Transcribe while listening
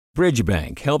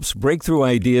Bridgebank helps breakthrough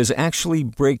ideas actually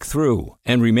break through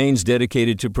and remains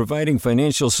dedicated to providing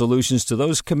financial solutions to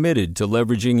those committed to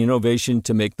leveraging innovation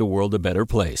to make the world a better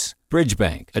place.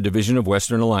 Bridgebank, a division of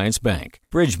Western Alliance Bank.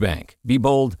 Bridgebank. Be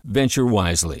bold, venture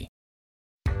wisely.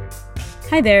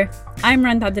 Hi there, I'm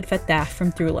Rand Abdel-Fattah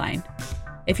from Throughline.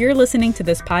 If you're listening to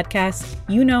this podcast,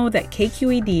 you know that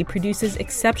KQED produces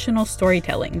exceptional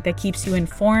storytelling that keeps you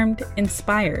informed,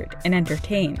 inspired, and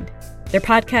entertained. Their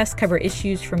podcasts cover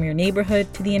issues from your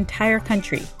neighborhood to the entire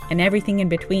country and everything in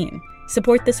between.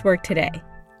 Support this work today.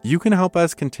 You can help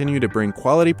us continue to bring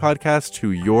quality podcasts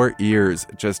to your ears.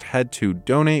 Just head to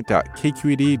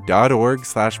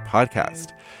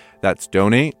donate.kqed.org/podcast. That's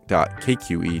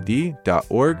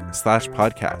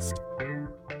donate.kqed.org/podcast.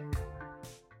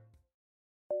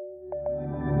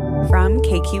 From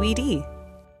KQED.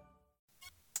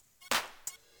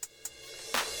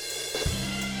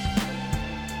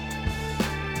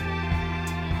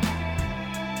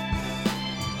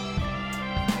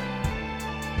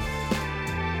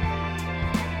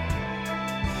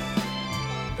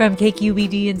 From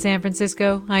KQED in San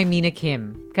Francisco, I'm Mina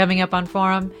Kim. Coming up on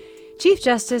Forum, Chief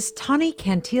Justice Tani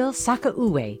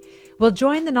Cantil-Sakaue will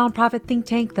join the nonprofit think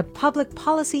tank, the Public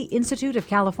Policy Institute of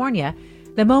California,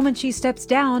 the moment she steps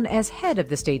down as head of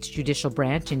the state's judicial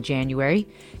branch in January,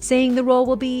 saying the role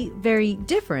will be very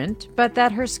different, but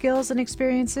that her skills and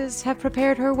experiences have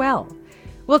prepared her well.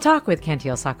 We'll talk with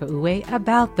Cantil-Sakaue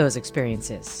about those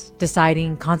experiences,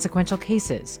 deciding consequential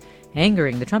cases,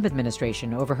 angering the Trump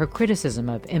administration over her criticism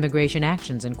of immigration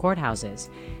actions in courthouses,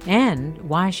 and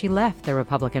why she left the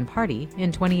Republican Party in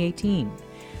 2018.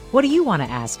 What do you want to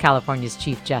ask California's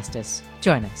Chief Justice?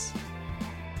 Join us.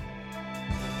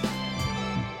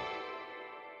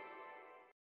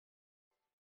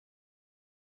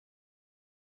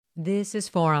 This is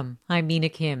Forum. I'm Mina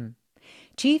Kim.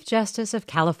 Chief Justice of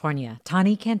California,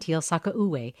 Tani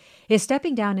Cantil-Sakaue, is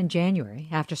stepping down in January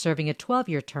after serving a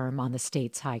 12-year term on the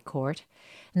state's high court.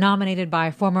 Nominated by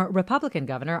former Republican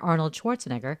Governor Arnold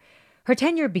Schwarzenegger, her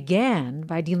tenure began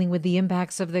by dealing with the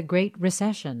impacts of the Great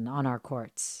Recession on our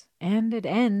courts, and it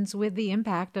ends with the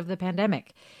impact of the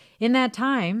pandemic. In that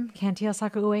time,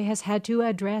 Cantil-Sakaue has had to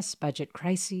address budget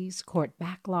crises, court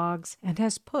backlogs, and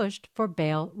has pushed for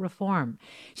bail reform.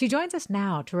 She joins us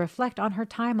now to reflect on her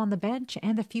time on the bench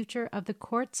and the future of the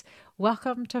courts.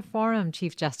 Welcome to Forum,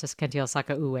 Chief Justice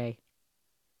Cantil-Sakaue.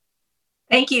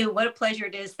 Thank you. What a pleasure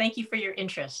it is. Thank you for your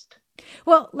interest.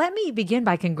 Well, let me begin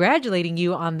by congratulating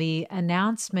you on the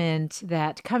announcement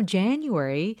that come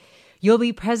January, you'll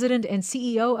be president and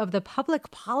CEO of the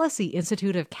Public Policy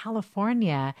Institute of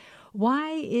California.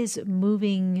 Why is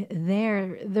moving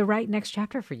there the right next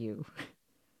chapter for you?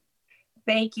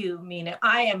 Thank you, Mina.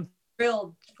 I am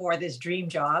thrilled for this dream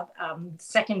job,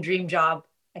 second dream job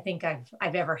I think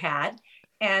I've ever had.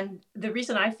 And the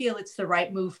reason I feel it's the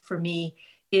right move for me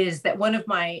is that one of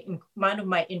my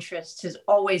interests has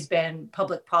always been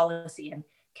public policy, and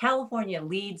California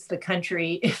leads the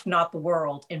country, if not the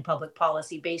world, in public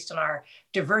policy based on our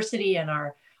diversity and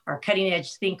our cutting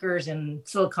edge thinkers in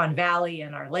Silicon Valley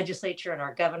and our legislature and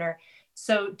our governor.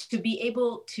 So to be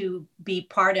able to be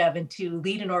part of and to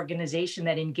lead an organization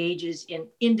that engages in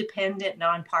independent,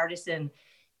 nonpartisan,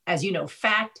 as you know,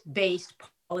 fact-based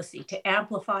policy, to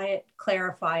amplify it,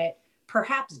 clarify it,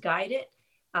 perhaps guide it,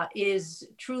 is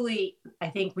truly, I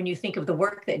think, when you think of the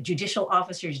work that judicial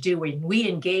officers do, when we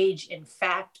engage in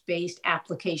fact-based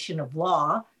application of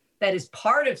law that is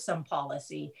part of some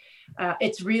policy,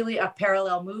 it's really a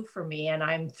parallel move for me. And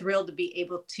I'm thrilled to be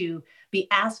able to be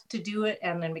asked to do it.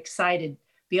 And I'm excited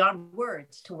beyond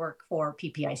words to work for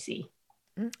PPIC.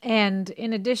 And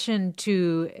in addition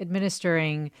to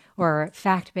administering or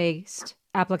fact-based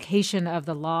application of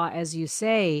the law, as you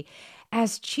say,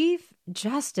 as Chief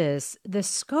Justice, the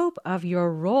scope of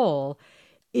your role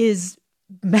is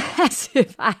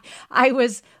massive. I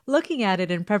was looking at it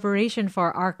in preparation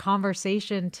for our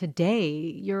conversation today.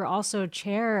 You're also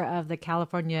chair of the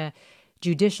California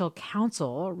Judicial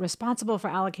Council, responsible for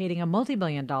allocating a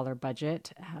multi-billion-dollar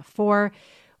budget for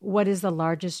what is the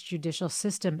largest judicial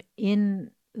system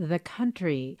in the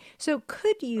country. So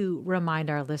could you remind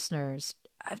our listeners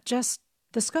of just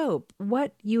the scope,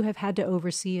 what you have had to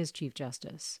oversee as Chief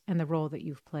Justice and the role that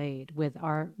you've played with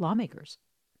our lawmakers?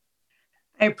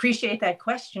 I appreciate that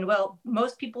question. Well,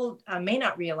 most people may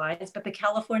not realize, but the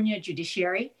California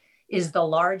judiciary is the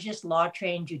largest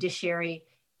law-trained judiciary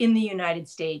in the United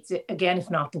States, again, if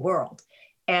not the world.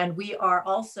 And we are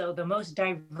also the most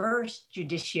diverse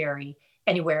judiciary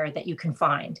anywhere that you can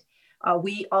find.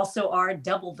 We also are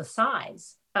double the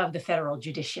size of the federal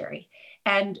judiciary.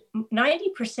 And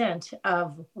 90%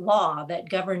 of law that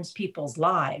governs people's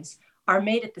lives are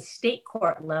made at the state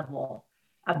court level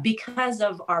because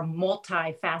of our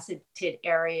multifaceted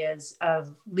areas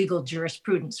of legal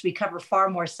jurisprudence. We cover far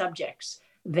more subjects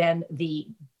than the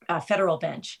federal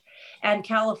bench. And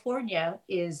California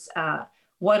is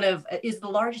is the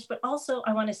largest, but also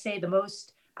I want to say the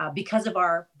most, because of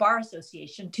our bar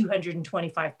association,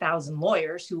 225,000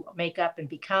 lawyers who make up and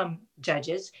become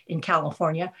judges in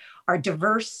California are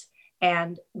diverse,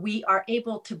 and we are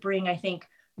able to bring, I think,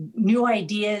 new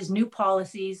ideas, new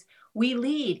policies. We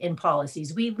lead in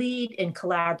policies. We lead in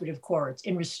collaborative courts,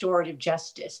 in restorative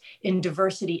justice, in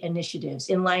diversity initiatives,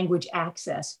 in language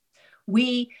access.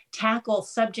 We tackle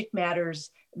subject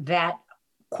matters that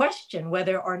question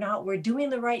whether or not we're doing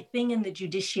the right thing in the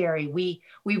judiciary. We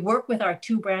work with our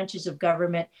two branches of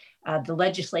government, the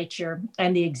legislature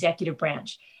and the executive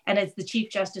branch. And as the Chief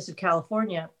Justice of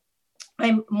California,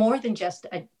 I'm more than just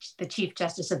the Chief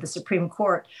Justice of the Supreme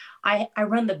Court. I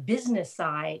run the business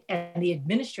side and the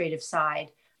administrative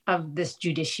side of this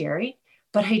judiciary,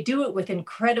 but I do it with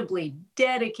incredibly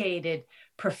dedicated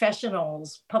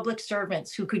professionals, public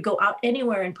servants who could go out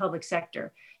anywhere in public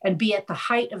sector and be at the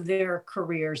height of their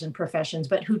careers and professions,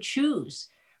 but who choose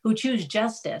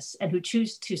justice and who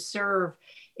choose to serve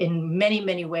in many,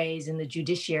 many ways in the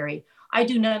judiciary. I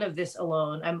do none of this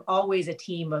alone. I'm always a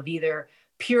team of either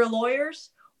peer lawyers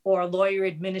or lawyer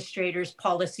administrators,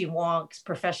 policy wonks,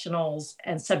 professionals,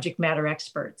 and subject matter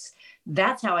experts.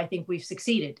 That's how I think we've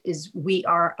succeeded, is we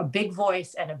are a big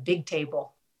voice and a big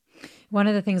table. One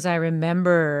of the things I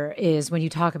remember is when you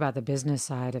talk about the business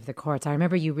side of the courts, I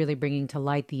remember you really bringing to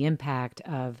light the impact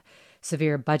of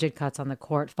severe budget cuts on the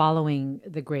court following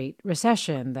the Great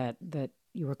Recession, that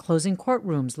you were closing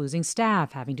courtrooms, losing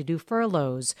staff, having to do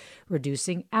furloughs,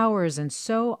 reducing hours, and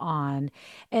so on.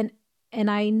 And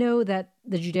I know that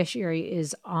the judiciary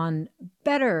is on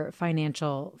better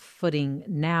financial footing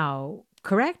now,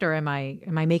 correct? Or am I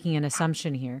making an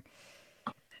assumption here?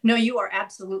 No, you are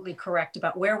absolutely correct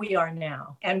about where we are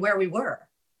now and where we were.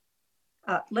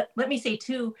 Let me say,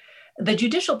 too, the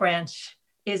judicial branch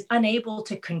is unable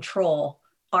to control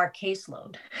our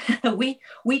caseload.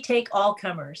 we take all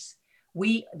comers.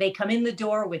 They come in the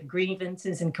door with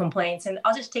grievances and complaints. And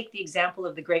I'll just take the example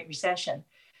of the Great Recession.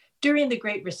 During the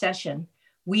Great Recession,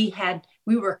 we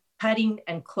were cutting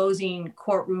and closing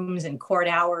courtrooms and court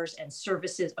hours and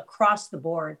services across the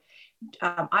board.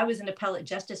 I was an appellate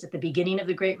justice at the beginning of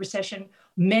the Great Recession.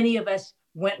 Many of us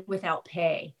went without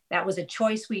pay. That was a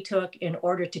choice we took in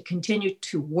order to continue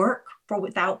to work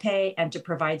without pay and to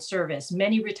provide service.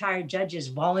 Many retired judges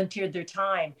volunteered their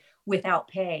time without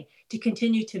pay to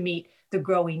continue to meet the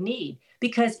growing need.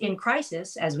 Because in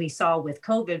crisis, as we saw with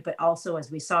COVID, but also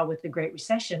as we saw with the Great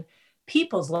Recession,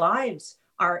 people's lives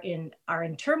are in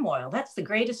turmoil. That's the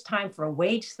greatest time for a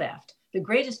wage theft, the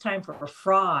greatest time for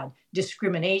fraud,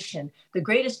 discrimination, the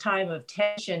greatest time of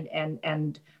tension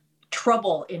and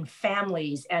trouble in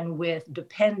families and with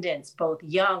dependents, both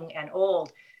young and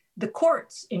old. The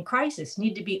courts in crisis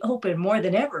need to be open more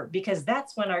than ever, because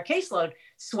that's when our caseload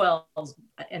swells.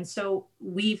 And so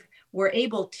we're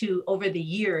able to, over the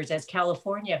years, as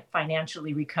California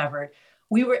financially recovered,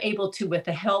 we were able to, with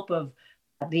the help of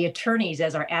the attorneys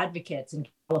as our advocates in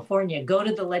California, go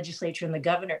to the legislature and the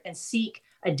governor and seek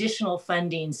additional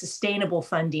funding, sustainable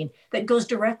funding that goes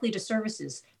directly to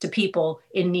services to people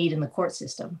in need in the court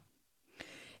system.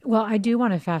 Well, I do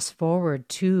want to fast forward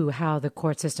to how the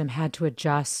court system had to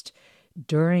adjust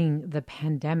during the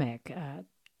pandemic,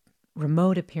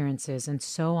 remote appearances and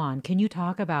so on. Can you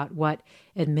talk about what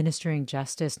administering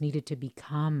justice needed to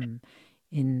become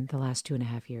in the last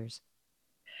 2.5 years?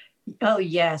 Oh,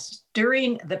 yes.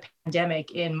 During the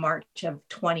pandemic in March of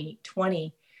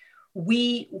 2020,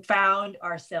 we found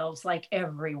ourselves, like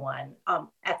everyone,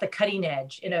 at the cutting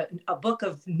edge in a book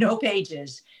of no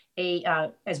pages.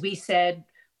 As we said,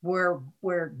 we're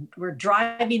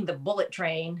driving the bullet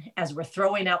train as we're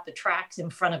throwing out the tracks in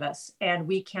front of us, and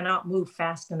we cannot move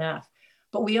fast enough.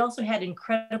 But we also had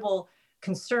incredible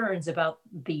concerns about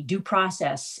the due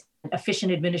process,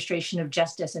 efficient administration of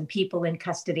justice, and people in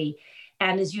custody.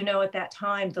 And as you know, at that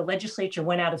time, the legislature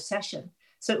went out of session.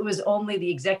 So it was only the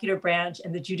executive branch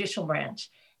and the judicial branch.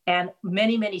 And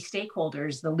many, many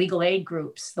stakeholders, the legal aid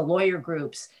groups, the lawyer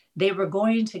groups, they were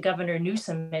going to Governor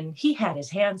Newsom, and he had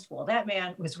his hands full. That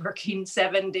man was working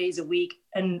 7 days a week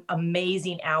and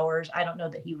amazing hours. I don't know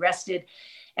that he rested.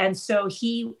 And so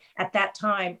he, at that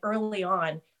time, early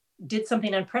on, did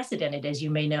something unprecedented, as you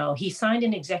may know. He signed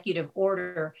an executive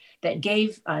order that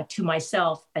gave to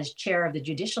myself, as chair of the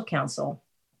Judicial Council,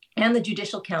 and the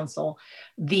Judicial Council,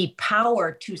 the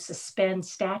power to suspend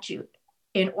statute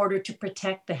in order to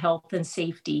protect the health and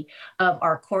safety of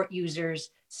our court users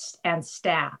and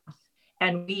staff.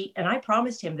 And I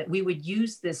promised him that we would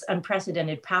use this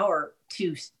unprecedented power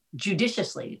to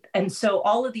judiciously. And so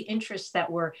all of the interests that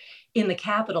were in the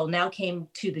Capitol now came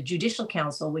to the Judicial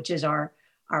Council, which is our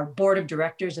board of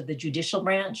directors of the judicial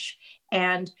branch.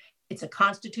 And it's a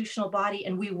constitutional body.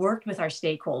 And we worked with our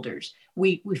stakeholders.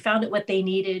 We found out what they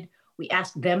needed. We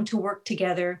asked them to work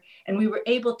together, and we were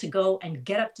able to go and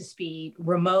get up to speed,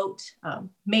 remote,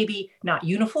 maybe not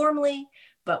uniformly,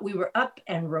 but we were up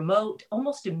and remote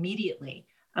almost immediately.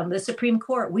 The Supreme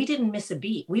Court, we didn't miss a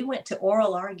beat. We went to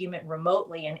oral argument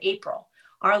remotely in April.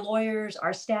 Our lawyers,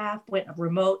 our staff went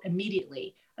remote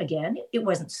immediately. Again, it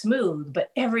wasn't smooth,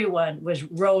 but everyone was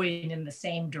rowing in the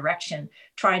same direction,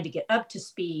 trying to get up to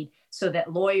speed so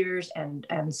that lawyers and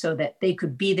so that they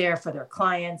could be there for their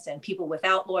clients, and people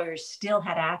without lawyers still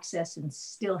had access and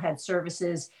still had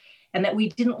services, and that we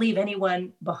didn't leave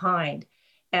anyone behind.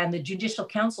 And the Judicial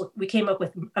Council, we came up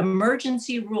with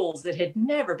emergency rules that had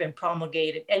never been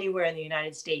promulgated anywhere in the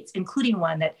United States, including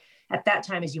one that at that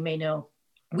time, as you may know,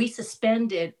 we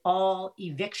suspended all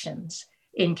evictions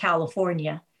in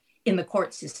California in the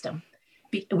court system.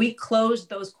 We closed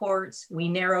those courts, we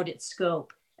narrowed its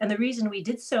scope. And the reason we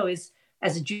did so is,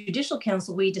 as a Judicial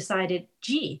Council, we decided,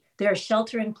 there are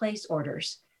shelter-in-place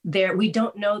orders. We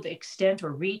don't know the extent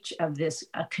or reach of this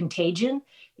contagion.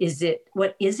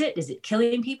 What is it? Is it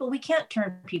killing people? We can't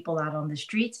turn people out on the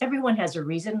streets. Everyone has a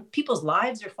reason. People's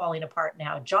lives are falling apart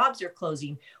now. Jobs are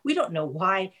closing. We don't know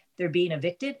why they're being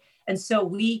evicted. And so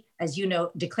we, as you know,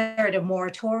 declared a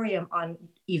moratorium on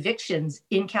evictions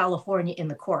in California in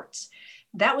the courts.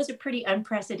 That was a pretty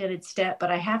unprecedented step,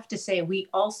 but I have to say we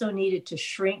also needed to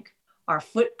shrink our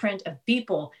footprint of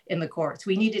people in the courts.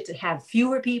 We needed to have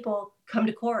fewer people come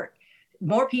to court,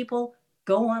 more people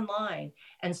go online.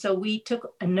 And so we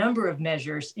took a number of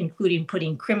measures, including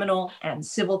putting criminal and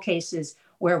civil cases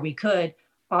where we could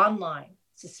online,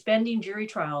 suspending jury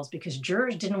trials because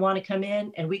jurors didn't want to come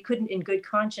in, and we couldn't in good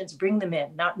conscience bring them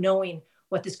in, not knowing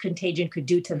what this contagion could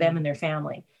do to them and their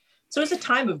family. So it's a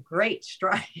time of great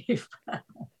strife.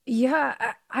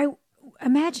 Yeah, I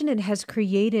imagine it has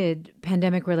created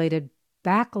pandemic-related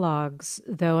backlogs,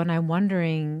 though, and I'm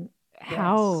wondering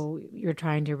how you're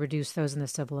trying to reduce those in the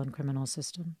civil and criminal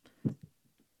system.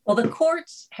 Well, the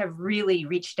courts have really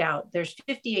reached out. There's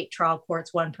 58 trial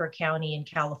courts, one per county in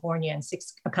California, and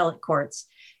 6 appellate courts.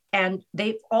 And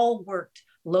they've all worked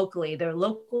locally. Their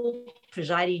local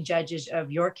presiding judges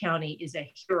of your county is a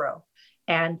hero.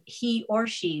 And he or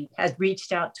she has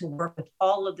reached out to work with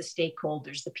all of the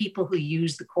stakeholders, the people who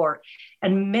use the court.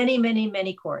 And many, many,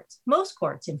 many courts, most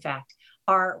courts, in fact,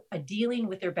 are dealing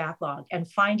with their backlog and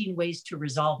finding ways to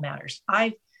resolve matters.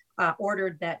 I've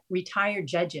ordered that retired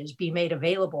judges be made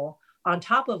available on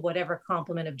top of whatever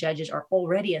complement of judges are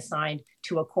already assigned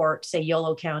to a court, say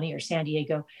Yolo County or San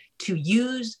Diego, to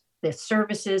use the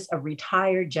services of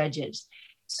retired judges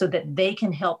so that they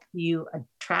can help you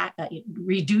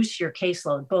reduce your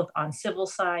caseload, both on civil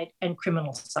side and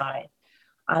criminal side.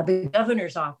 The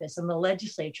governor's office and the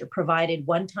legislature provided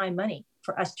one-time money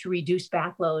for us to reduce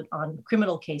backload on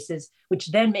criminal cases,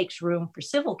 which then makes room for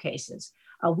civil cases.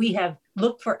 We have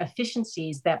looked for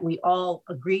efficiencies that we all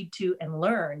agreed to and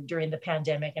learned during the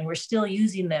pandemic, and we're still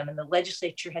using them, and the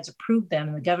legislature has approved them,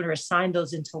 and the governor has signed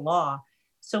those into law.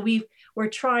 So we're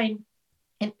trying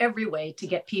in every way to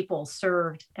get people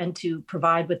served and to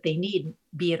provide what they need,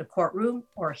 be it a courtroom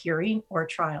or a hearing or a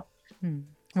trial.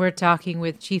 We're talking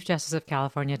with Chief Justice of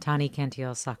California, Tani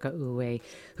Cantil-Sakaue,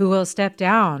 who will step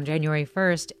down January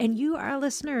 1st. And you, our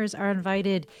listeners, are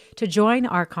invited to join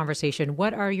our conversation.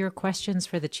 What are your questions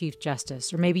for the Chief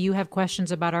Justice? Or maybe you have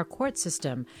questions about our court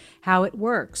system, how it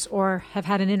works, or have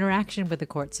had an interaction with the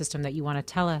court system that you want to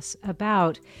tell us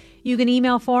about. You can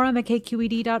email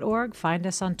forum@kqed.org. Find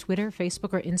us on Twitter,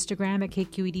 Facebook, or Instagram at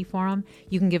KQED Forum.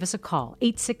 You can give us a call,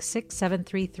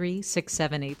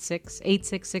 866-733-6786,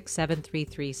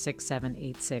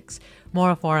 866-733-6786.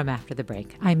 More Forum after the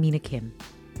break. I'm Mina Kim.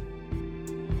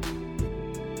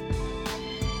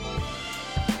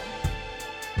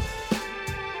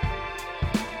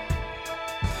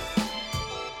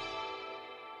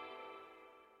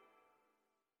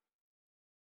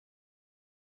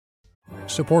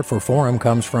 Support for Forum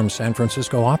comes from San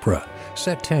Francisco Opera.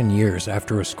 Set 10 years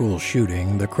after a school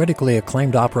shooting, the critically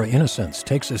acclaimed opera Innocence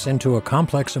takes us into a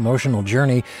complex emotional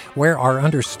journey where our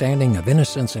understanding of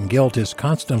innocence and guilt is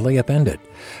constantly upended.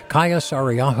 Kaya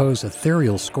Sariaho's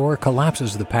ethereal score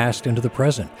collapses the past into the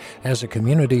present as a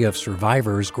community of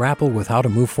survivors grapple with how to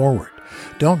move forward.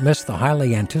 Don't miss the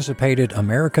highly anticipated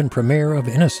American premiere of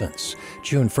Innocence,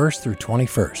 June 1st through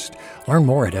 21st. Learn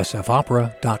more at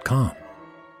sfopera.com.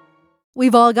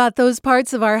 We've all got those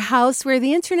parts of our house where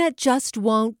the internet just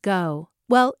won't go.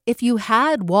 Well, if you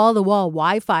had wall-to-wall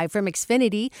Wi-Fi from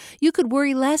Xfinity, you could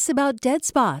worry less about dead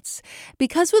spots.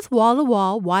 Because with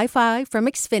wall-to-wall Wi-Fi from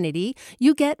Xfinity,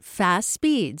 you get fast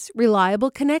speeds,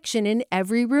 reliable connection in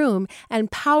every room, and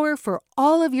power for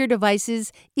all of your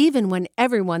devices, even when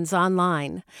everyone's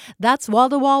online. That's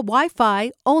wall-to-wall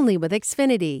Wi-Fi only with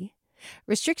Xfinity.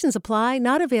 Restrictions apply,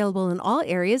 not available in all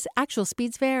areas. Actual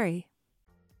speeds vary.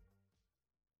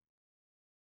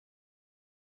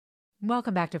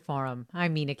 Welcome back to Forum.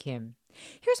 I'm Mina Kim.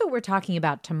 Here's what we're talking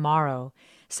about tomorrow.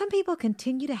 Some people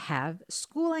continue to have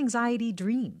school anxiety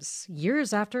dreams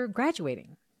years after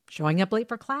graduating, showing up late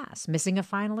for class, missing a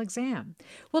final exam.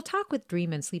 We'll talk with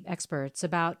dream and sleep experts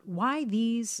about why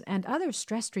these and other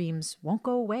stress dreams won't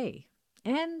go away.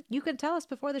 And you can tell us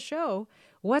before the show,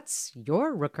 what's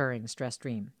your recurring stress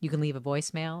dream? You can leave a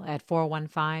voicemail at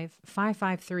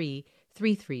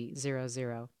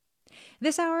 415-553-3300.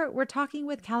 This hour, we're talking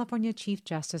with California Chief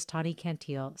Justice Tani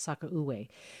Cantil-Sakaue.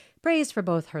 Praised for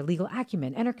both her legal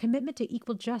acumen and her commitment to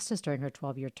equal justice during her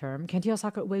 12-year term,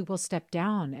 Cantil-Sakaue will step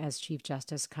down as Chief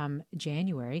Justice come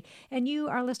January. And you,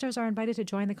 our listeners, are invited to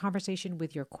join the conversation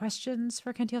with your questions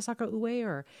for Cantil-Sakaue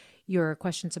or your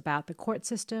questions about the court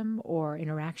system or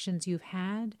interactions you've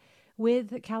had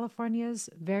with California's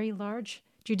very large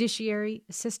judiciary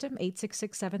system.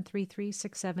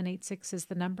 866-733-6786 is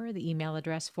the number. The email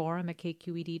address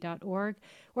forum@kqed.org,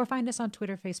 or find us on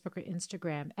Twitter, Facebook, or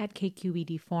Instagram at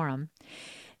KQED Forum.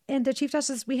 And Chief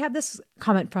Justice, we have this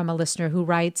comment from a listener who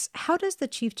writes, how does the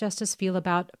Chief Justice feel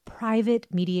about private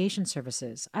mediation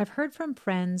services? I've heard from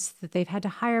friends that they've had to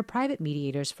hire private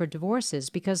mediators for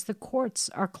divorces because the courts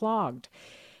are clogged.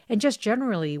 And just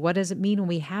generally, what does it mean when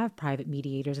we have private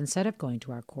mediators instead of going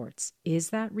to our courts?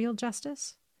 Is that real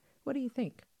justice? What do you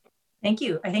think? Thank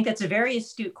you. I think that's a very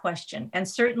astute question. And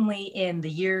certainly in the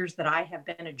years that I have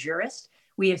been a jurist,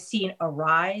 we have seen a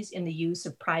rise in the use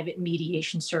of private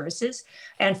mediation services.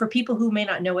 And for people who may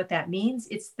not know what that means,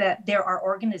 it's that there are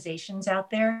organizations out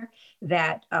there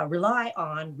that rely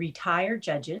on retired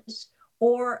judges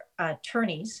or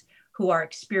attorneys who are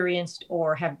experienced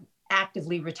or have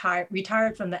actively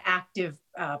retired from the active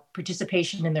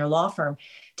participation in their law firm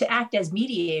to act as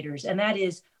mediators. And that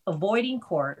is avoiding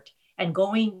court and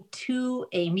going to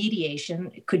a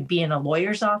mediation. It could be in a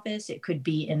lawyer's office, it could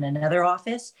be in another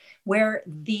office, where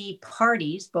the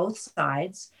parties, both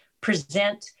sides,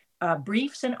 present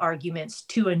briefs and arguments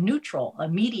to a neutral, a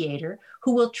mediator,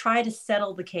 who will try to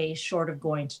settle the case short of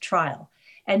going to trial.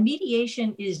 And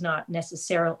mediation is not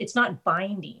necessarily, it's not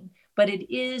binding, but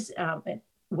it is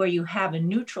where you have a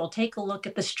neutral take a look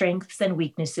at the strengths and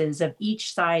weaknesses of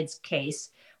each side's case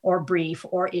or brief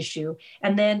or issue,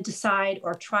 and then decide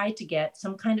or try to get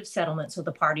some kind of settlement so the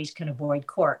parties can avoid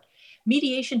court.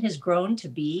 Mediation has grown to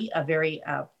be a very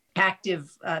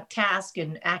active task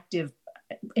and active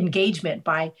engagement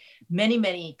by many,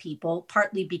 many people,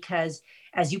 partly because,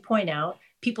 as you point out,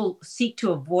 people seek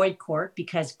to avoid court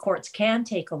because courts can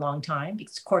take a long time,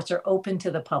 because courts are open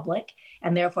to the public,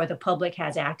 and therefore the public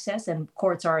has access, and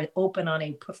courts are open on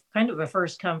a kind of a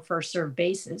first come, first served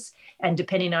basis. And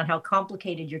depending on how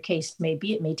complicated your case may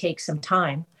be, it may take some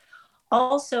time.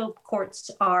 Also, courts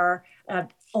are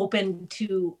open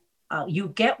to you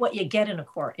get what you get in a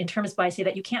court, in terms by say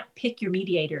that you can't pick your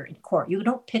mediator in court. You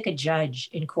don't pick a judge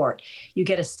in court. You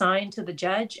get assigned to the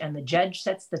judge, and the judge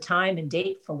sets the time and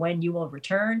date for when you will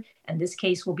return, and this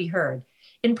case will be heard.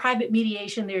 In private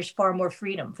mediation, there's far more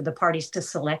freedom for the parties to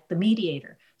select the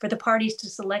mediator, for the parties to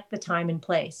select the time and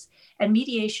place. And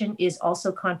mediation is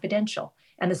also confidential,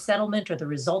 and the settlement or the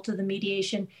result of the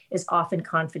mediation is often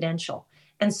confidential.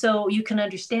 And so you can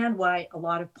understand why a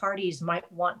lot of parties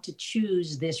might want to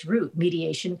choose this route.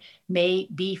 Mediation may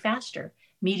be faster.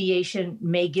 Mediation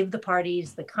may give the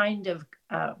parties the kind of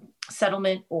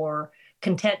settlement or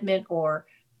contentment or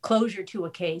closure to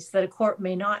a case that a court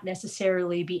may not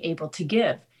necessarily be able to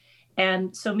give.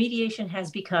 And so mediation has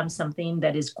become something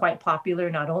that is quite popular,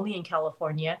 not only in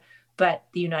California, but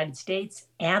the United States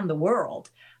and the world.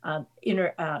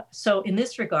 So in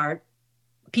this regard,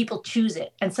 people choose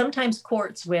it. And sometimes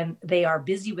courts, when they are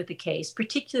busy with a case,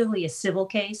 particularly a civil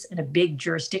case in a big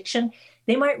jurisdiction,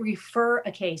 they might refer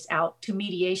a case out to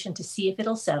mediation to see if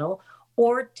it'll settle,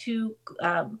 or to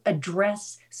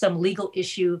address some legal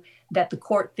issue that the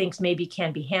court thinks maybe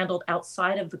can be handled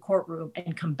outside of the courtroom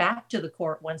and come back to the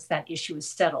court once that issue is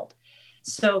settled.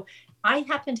 So I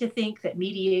happen to think that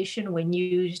mediation, when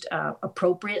used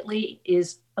appropriately,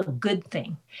 is a good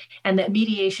thing, and that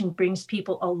mediation brings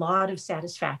people a lot of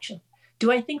satisfaction.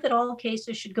 Do I think that all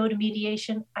cases should go to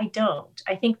mediation? I don't.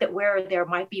 I think that where there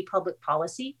might be public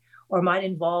policy or might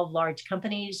involve large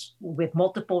companies with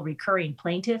multiple recurring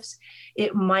plaintiffs,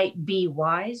 it might be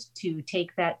wise to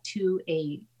take that to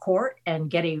a court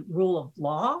and get a rule of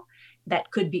law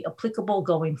that could be applicable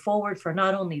going forward for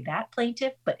not only that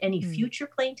plaintiff, but any future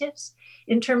plaintiffs.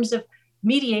 In terms of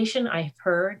mediation, I've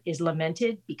heard is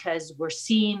lamented because we're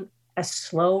seeing a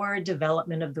slower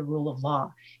development of the rule of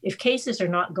law. If cases are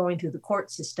not going through the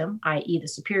court system, i.e. the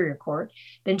Superior Court,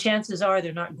 then chances are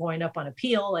they're not going up on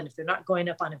appeal. And if they're not going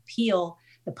up on appeal,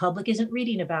 the public isn't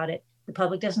reading about it. The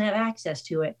public doesn't have access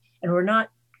to it. And we're not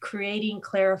creating,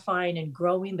 clarifying, and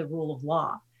growing the rule of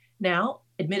law. Now,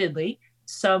 admittedly,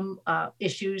 some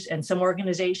issues and some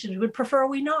organizations would prefer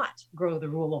we not grow the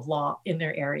rule of law in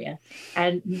their area.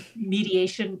 And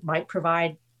mediation might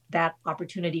provide that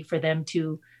opportunity for them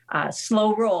to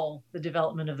slow roll the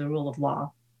development of the rule of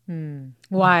law.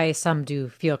 Why some do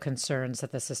feel concerns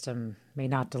that the system may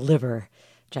not deliver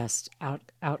just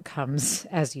outcomes,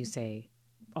 as you say,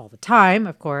 all the time,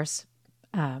 of course.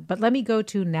 But let me go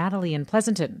to Natalie in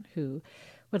Pleasanton, who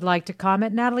would like to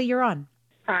comment. Natalie, you're on.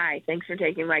 Hi, thanks for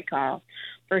taking my call.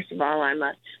 First of all, I'm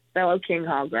a fellow King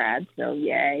Hall grad, so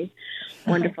yay.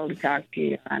 Wonderful to talk to you,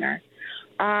 Your Honor.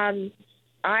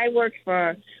 I worked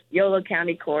for Yolo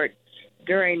County Court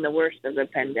during the worst of the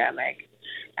pandemic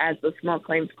as the small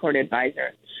claims court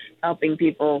advisor, helping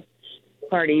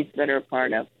parties that are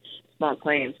part of small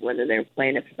claims, whether they're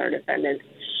plaintiffs or defendants.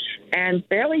 And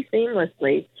fairly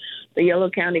seamlessly, the Yolo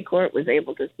County Court was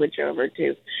able to switch over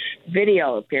to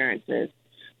video appearances,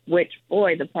 which,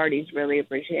 boy, the parties really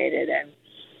appreciated. And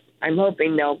I'm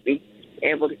hoping they'll be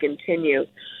able to continue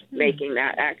making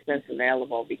that access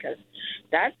available, because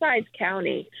that size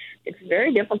county, it's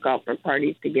very difficult for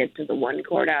parties to get to the one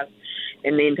courthouse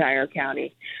in the entire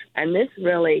county. And this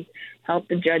really helped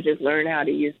the judges learn how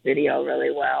to use video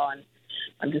really well. And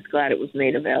I'm just glad it was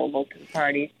made available to the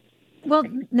parties. Well,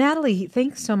 Natalie,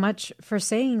 thanks so much for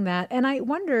saying that. And I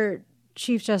wonder,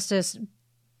 Chief Justice,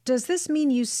 does this mean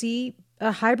you see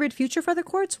a hybrid future for the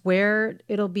courts where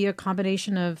it'll be a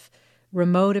combination of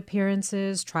remote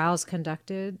appearances, trials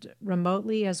conducted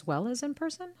remotely as well as in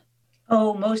person?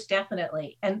 Oh, most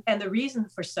definitely. And the reason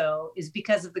for so is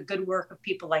because of the good work of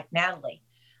people like Natalie.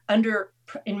 Under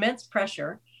immense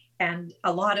pressure and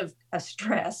a lot of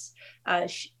stress,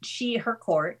 her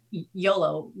court,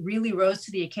 YOLO, really rose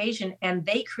to the occasion, and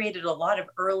they created a lot of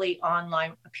early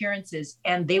online appearances,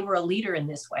 and they were a leader in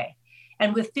this way.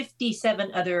 And with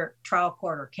 57 other trial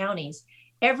court or counties,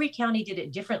 every county did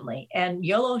it differently. And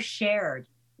YOLO shared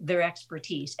their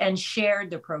expertise and shared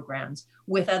their programs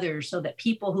with others so that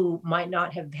people who might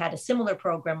not have had a similar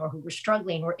program or who were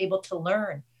struggling were able to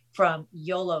learn from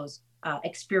YOLO's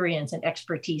experience and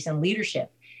expertise and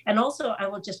leadership. And also, I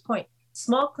will just point,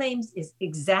 small claims is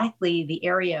exactly the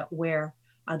area where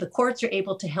the courts are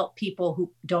able to help people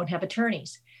who don't have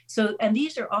attorneys. So, and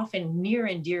these are often near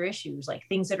and dear issues, like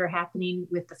things that are happening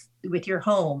with your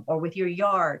home or with your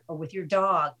yard or with your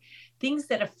dog. Things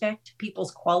that affect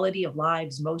people's quality of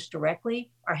lives most directly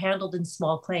are handled in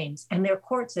small claims. And there are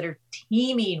courts that are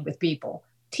teeming with people.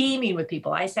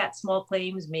 I sat small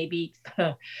claims maybe,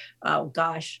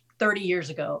 30 years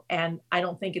ago, and I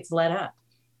don't think it's let up.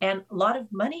 And a lot of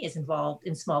money is involved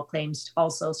in small claims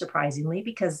also, surprisingly,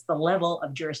 because the level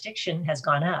of jurisdiction has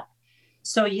gone up.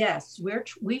 So yes,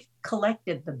 we've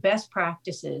collected the best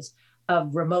practices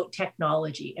of remote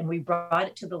technology, and we brought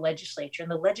it to the legislature.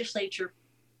 And the legislature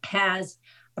has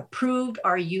approved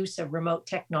our use of remote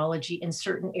technology in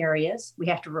certain areas. We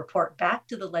have to report back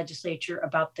to the legislature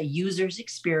about the user's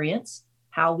experience,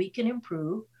 how we can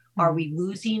improve. Are we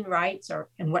losing rights,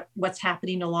 and what's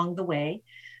happening along the way?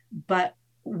 But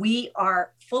we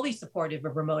are fully supportive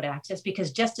of remote access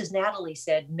because, just as Natalie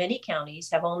said, many counties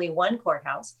have only one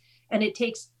courthouse, and it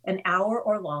takes an hour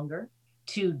or longer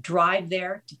to drive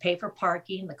there, to pay for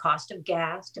parking, the cost of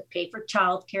gas, to pay for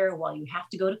childcare while you have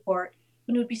to go to court.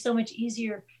 And it would be so much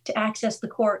easier to access the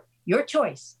court, your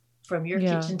choice, from your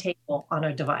kitchen table on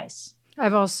a device.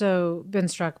 I've also been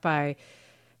struck by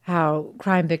how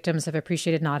crime victims have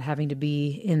appreciated not having to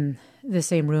be in the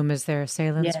same room as their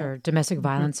assailants or domestic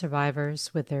violence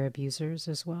survivors with their abusers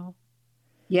as well.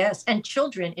 Yes, and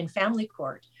children in family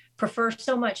court prefer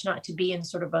so much not to be in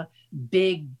sort of a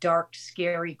big, dark,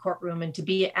 scary courtroom and to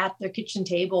be at their kitchen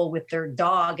table with their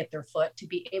dog at their foot to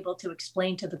be able to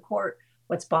explain to the court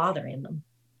what's bothering them.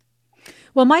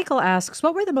 Well, Michael asks,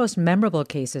 what were the most memorable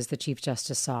cases the Chief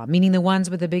Justice saw, meaning the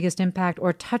ones with the biggest impact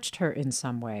or touched her in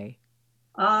some way?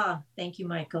 Thank you,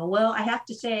 Michael. Well, I have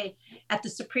to say, at the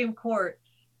Supreme Court,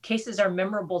 cases are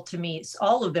memorable to me.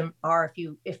 All of them are,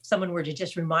 if someone were to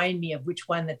just remind me of which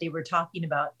one that they were talking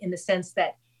about, in the sense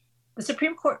that the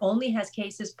Supreme Court only has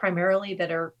cases primarily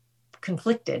that are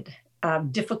conflicted,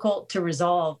 difficult to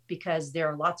resolve because there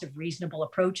are lots of reasonable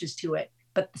approaches to it.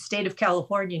 But the state of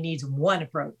California needs one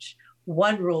approach,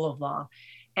 one rule of law.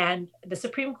 And the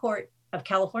Supreme Court of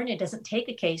California doesn't take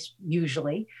a case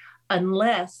usually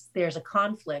unless there's a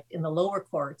conflict in the lower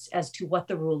courts as to what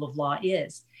the rule of law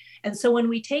is. And so when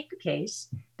we take the case,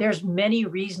 there's many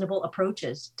reasonable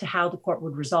approaches to how the court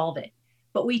would resolve it.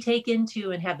 But we take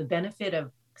into and have the benefit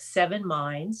of 7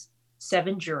 minds,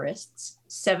 7 jurists,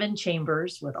 7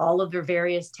 chambers with all of their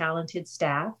various talented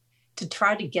staff to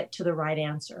try to get to the right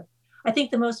answer. I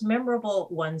think the most memorable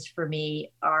ones for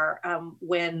me are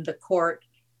when the court,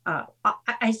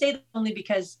 I say that only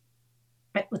because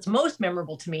what's most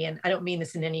memorable to me, and I don't mean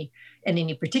this in any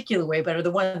particular way, but are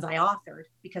the ones I authored,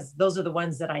 because those are the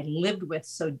ones that I lived with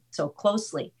so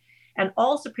closely. And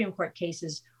all Supreme Court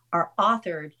cases are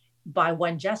authored by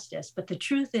one justice, but the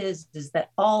truth is that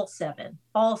all seven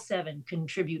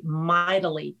contribute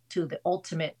mightily to the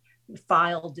ultimate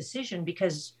final decision,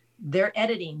 because they're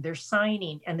editing, they're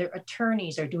signing, and their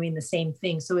attorneys are doing the same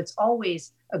thing. So it's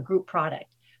always a group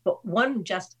product, but one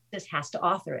justice has to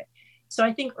author it. So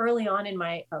I think early on in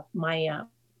my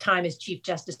time as Chief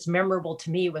Justice, memorable to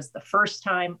me was the first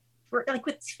time,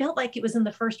 it felt like it was in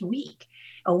the first week,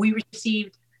 we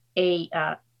received a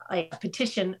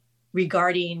petition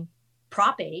regarding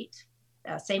Prop 8,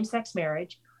 same-sex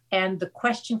marriage, and the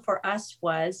question for us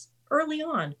was early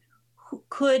on: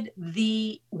 could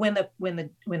when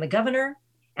the governor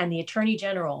and the attorney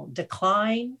general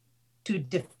decline to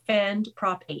defend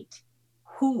Prop 8,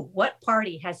 what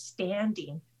party has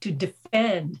standing to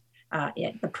defend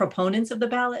it? The proponents of the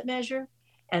ballot measure.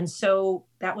 And so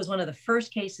that was one of the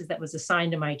first cases that was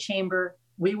assigned to my chamber.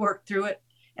 We worked through it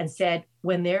and said,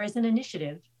 when there is an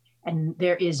initiative and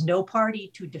there is no party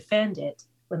to defend it,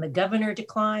 when the governor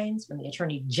declines, when the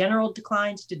attorney general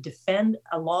declines to defend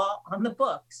a law on the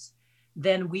books,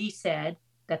 then we said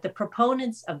that the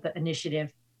proponents of the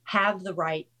initiative have the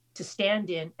right to stand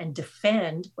in and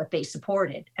defend what they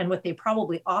supported and what they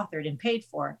probably authored and paid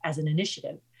for as an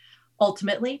initiative.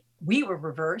 Ultimately, we were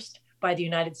reversed by the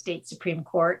United States Supreme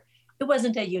Court. It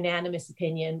wasn't a unanimous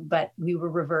opinion, but we were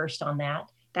reversed on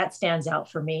that. That stands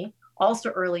out for me. Also,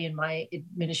 early in my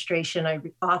administration, I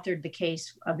authored the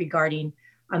case regarding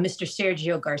Mr.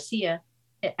 Sergio Garcia,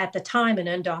 at the time an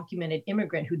undocumented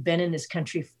immigrant who'd been in this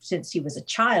country since he was a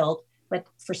child, but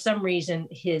for some reason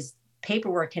his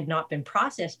paperwork had not been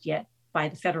processed yet by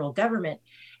the federal government.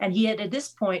 And he had, at this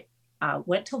point,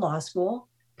 went to law school,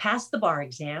 passed the bar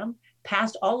exam,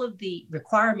 passed all of the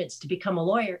requirements to become a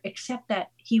lawyer, except that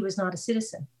he was not a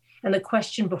citizen. And the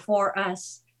question before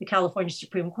us, the California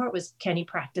Supreme Court, was, can he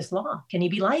practice law? Can he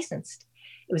be licensed?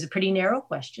 It was a pretty narrow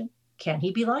question. Can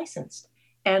he be licensed?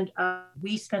 And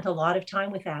we spent a lot of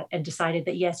time with that and decided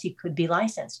that, yes, he could be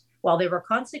licensed. While there were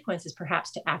consequences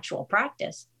perhaps to actual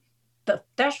practice, the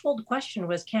threshold question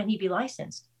was, can he be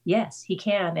licensed? Yes, he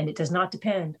can. And it does not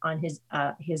depend on his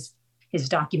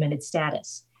documented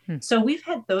status. So we've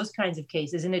had those kinds of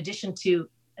cases, in addition to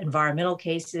environmental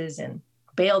cases and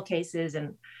bail cases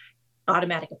and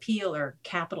automatic appeal or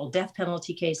capital death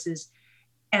penalty cases.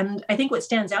 And I think what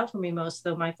stands out for me most,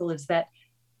 though, Michael, is that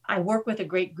I work with a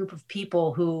great group of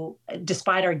people who,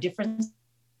 despite our differences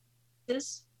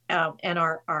and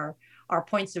our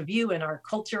points of view and our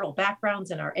cultural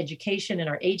backgrounds and our education and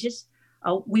our ages,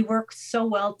 we work so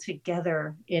well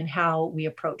together in how we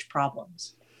approach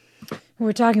problems.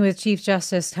 We're talking with Chief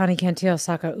Justice Tani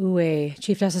Cantil-Sakaue,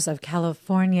 Chief Justice of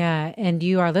California, and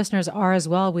you, our listeners, are as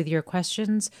well with your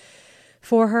questions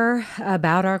for her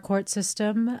about our court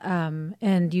system.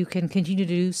 And you can continue to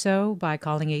do so by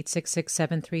calling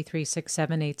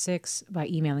 866-733-6786, by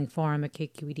emailing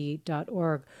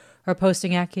forum@kqed.org, or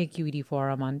posting at KQED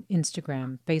Forum on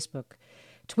Instagram, Facebook,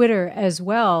 Twitter as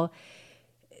well.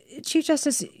 Chief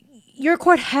Justice, your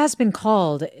court has been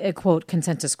called a, quote,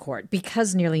 consensus court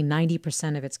because nearly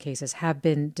 90% of its cases have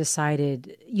been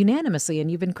decided unanimously, and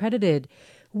you've been credited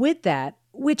with that,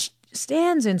 which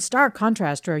stands in stark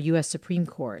contrast to our U.S. Supreme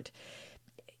Court.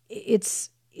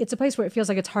 It's a place where it feels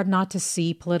like it's hard not to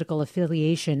see political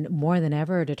affiliation more than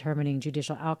ever determining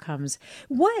judicial outcomes.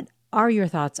 What are your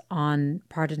thoughts on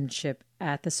partisanship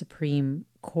at the Supreme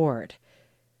Court,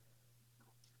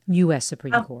 U.S.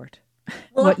 Supreme Court?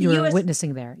 Well, what you're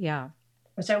witnessing there, yeah.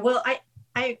 So, well,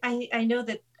 I know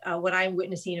that what I'm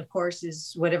witnessing, of course,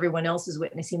 is what everyone else is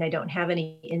witnessing. I don't have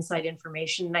any inside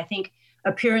information. And I think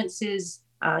appearances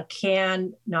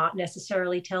can not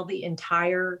necessarily tell the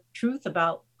entire truth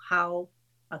about how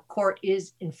a court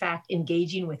is, in fact,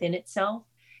 engaging within itself.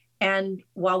 And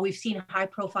while we've seen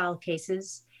high-profile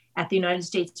cases at the United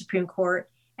States Supreme Court,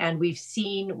 And we've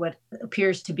seen what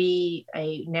appears to be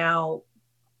a now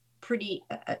pretty,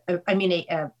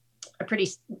 a pretty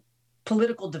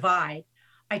political divide.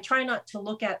 I try not to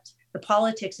look at the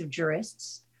politics of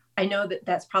jurists. I know that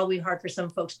that's probably hard for some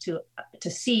folks to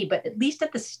see, but at least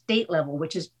at the state level,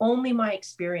 which is only my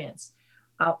experience,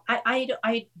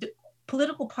 the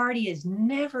political party is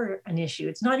never an issue.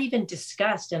 It's not even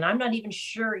discussed, and I'm not even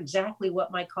sure exactly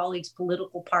what my colleagues'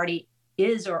 political party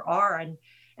is or are.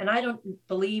 And I don't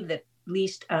believe that at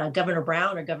least Governor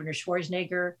Brown or Governor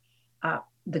Schwarzenegger,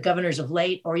 the governors of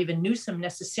late, or even Newsom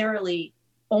necessarily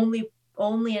only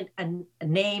a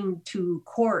name to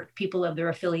court people of their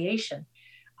affiliation.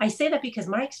 I say that because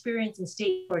my experience in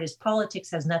state court is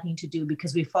politics has nothing to do,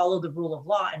 because we follow the rule of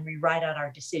law and we write out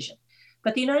our decision.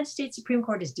 But the United States Supreme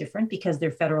Court is different because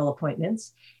they're federal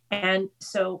appointments. And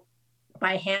so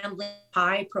by handling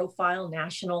high profile,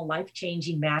 national,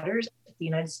 life-changing matters at the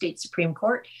United States Supreme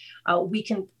Court, we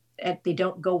can, if they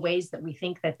don't go ways that we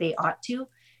think that they ought to,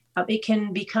 it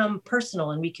can become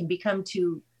personal, and we can become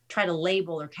to try to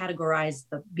label or categorize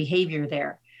the behavior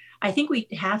there. I think we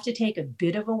have to take a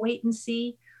bit of a wait and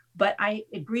see, but I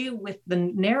agree with the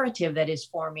narrative that is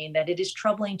forming that it is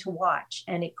troubling to watch,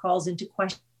 and it calls into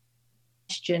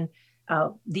question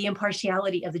the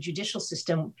impartiality of the judicial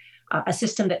system, a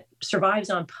system that survives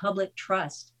on public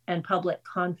trust and public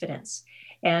confidence,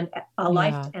 and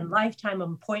lifetime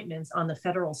appointments on the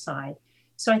federal side.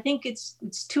 So I think it's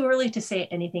too early to say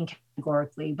anything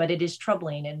categorically, but it is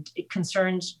troubling, and it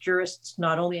concerns jurists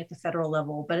not only at the federal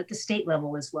level, but at the state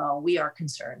level as well. We are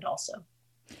concerned also.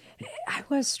 I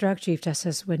was struck, Chief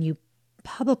Justice, when you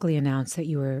publicly announced that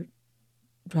you were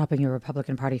dropping your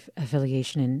Republican Party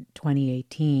affiliation in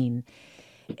 2018,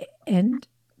 and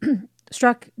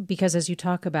struck because as you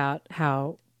talk about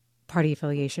how party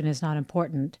affiliation is not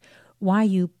important, why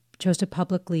you chose to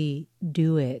publicly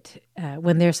do it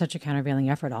when there's such a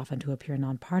countervailing effort often to appear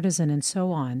nonpartisan and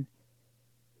so on.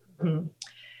 Mm-hmm.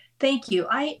 Thank you.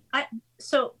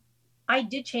 So I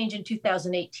did change in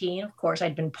 2018. Of course,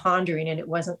 I'd been pondering, and it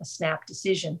wasn't a snap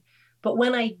decision. But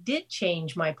when I did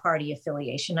change my party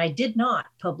affiliation, I did not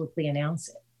publicly announce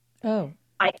it. Oh.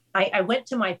 I went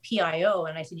to my PIO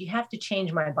and I said, you have to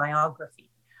change my biography.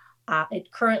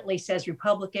 It currently says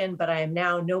Republican, but I am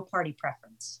now no party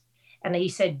preference. And he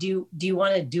said, do you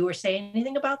want to do or say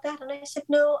anything about that? And I said,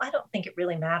 no, I don't think it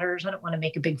really matters. I don't want to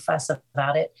make a big fuss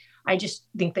about it. I just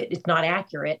think that it's not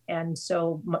accurate. And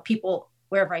so people,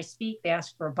 wherever I speak, they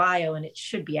ask for a bio, and it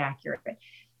should be accurate.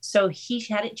 So he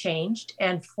had it changed.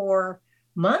 And for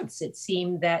months, it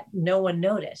seemed that no one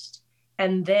noticed.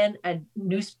 And then a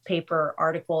newspaper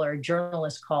article or a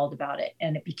journalist called about it,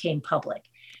 and it became public.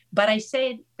 But I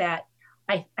say that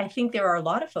I think there are a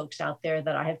lot of folks out there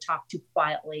that I have talked to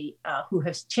quietly who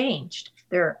have changed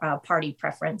their party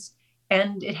preference.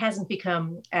 And it hasn't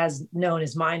become as known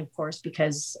as mine, of course,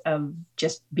 because of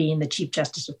just being the Chief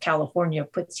Justice of California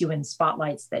puts you in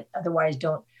spotlights that otherwise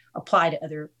don't apply to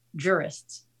other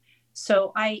jurists.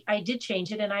 So I did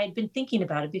change it, and I had been thinking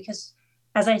about it because,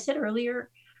 as I said earlier,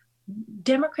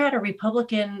 Democrat or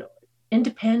Republican,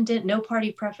 independent, no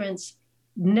party preference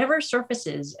never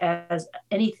surfaces as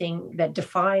anything that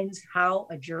defines how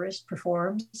a jurist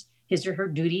performs his or her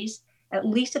duties, at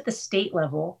least at the state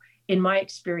level, in my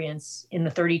experience in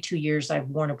the 32 years I've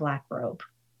worn a black robe.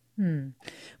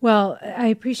 Well, I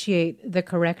appreciate the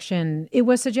correction. It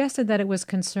was suggested that it was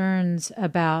concerns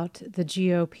about the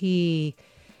GOP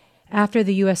after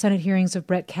the U.S. Senate hearings of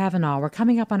Brett Kavanaugh. We're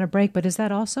coming up on a break, but is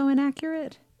that also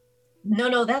inaccurate?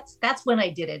 No, that's when I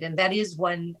did it. And that is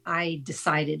when I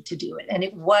decided to do it. And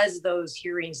it was those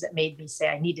hearings that made me say,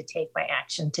 I need to take my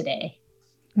action today.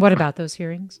 What about those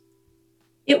hearings?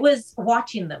 It was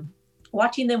watching them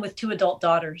with two adult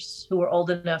daughters who were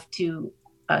old enough to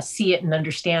see it and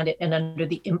understand it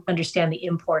and understand the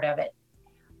import of it.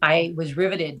 I was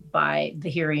riveted by the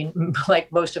hearing,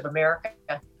 like most of America.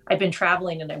 I've been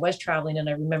traveling, and I was traveling, and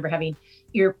I remember having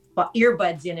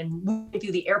earbuds in and moving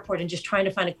through the airport and just trying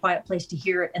to find a quiet place to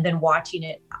hear it, and then watching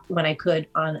it when I could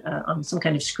on some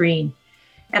kind of screen.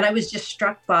 And I was just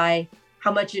struck by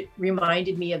how much it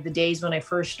reminded me of the days when I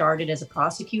first started as a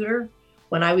prosecutor,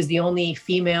 when I was the only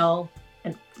female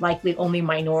and likely only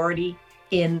minority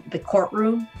in the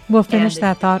courtroom. We'll finish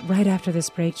that thought right after this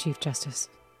break, Chief Justice.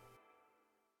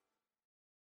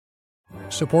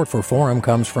 Support for Forum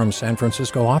comes from San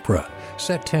Francisco Opera.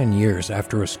 Set 10 years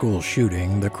after a school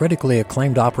shooting, the critically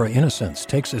acclaimed opera Innocence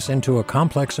takes us into a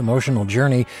complex emotional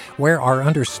journey where our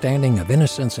understanding of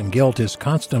innocence and guilt is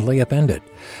constantly upended.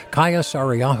 Kaya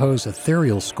Sariaho's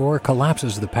ethereal score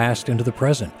collapses the past into the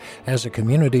present as a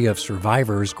community of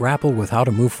survivors grapple with how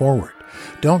to move forward.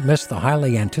 Don't miss the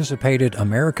highly anticipated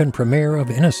American premiere of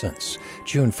Innocence,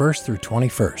 June 1st through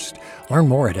 21st. Learn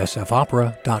more at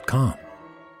sfopera.com.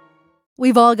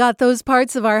 We've all got those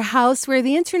parts of our house where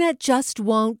the internet just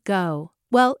won't go.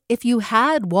 Well, if you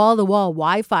had wall-to-wall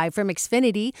Wi-Fi from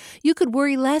Xfinity, you could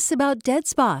worry less about dead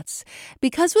spots.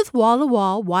 Because with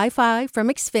wall-to-wall Wi-Fi from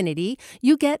Xfinity,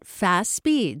 you get fast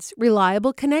speeds,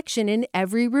 reliable connection in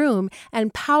every room,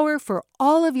 and power for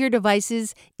all of your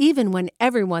devices, even when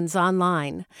everyone's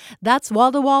online. That's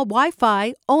wall-to-wall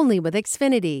Wi-Fi only with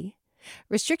Xfinity.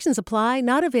 Restrictions apply,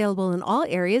 not available in all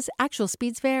areas. Actual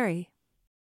speeds vary.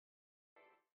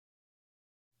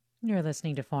 You're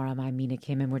listening to Forum. I'm Mina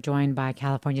Kim, and we're joined by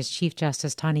California's Chief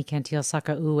Justice Tani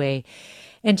Cantil-Sakaue.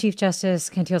 And Chief Justice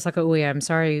Cantil-Sakaue, I'm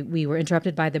sorry we were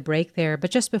interrupted by the break there,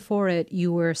 but just before it,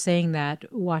 you were saying that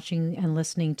watching and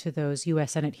listening to those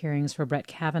U.S. Senate hearings for Brett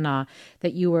Kavanaugh,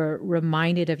 that you were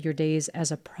reminded of your days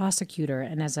as a prosecutor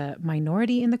and as a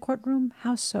minority in the courtroom.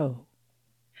 How so?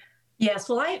 Yes,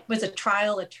 well, I was a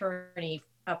trial attorney,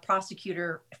 a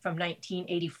prosecutor from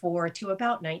 1984 to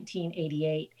about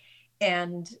 1988.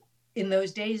 And in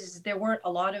those days, there weren't a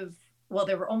lot of, well,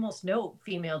 there were almost no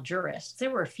female jurists. There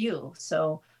were a few.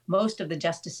 So most of the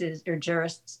justices or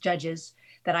judges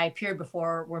that I appeared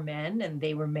before were men, and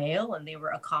they were male, and they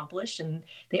were accomplished. And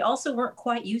they also weren't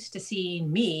quite used to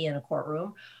seeing me in a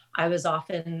courtroom. I was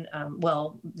often,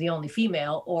 the only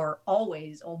female, or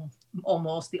always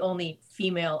almost the only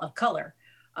female of color,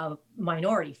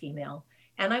 minority female.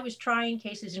 And I was trying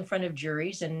cases in front of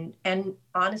juries. And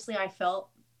honestly, I felt,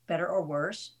 better or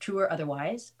worse, true or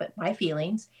otherwise, but my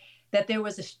feelings, that there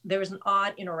was an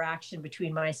odd interaction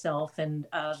between myself and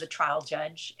the trial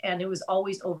judge, and it was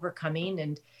always overcoming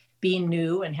and being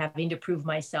new and having to prove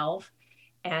myself.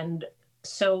 And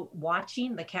so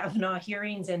watching the Kavanaugh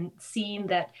hearings and seeing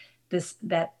that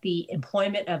the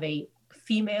employment of a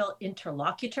female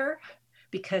interlocutor,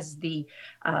 because the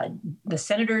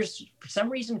senators for some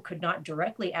reason could not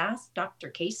directly ask Dr.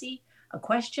 Casey a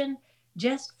question,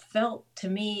 just felt to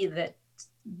me that,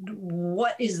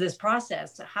 what is this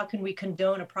process? How can we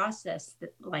condone a process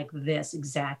like this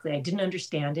exactly? I didn't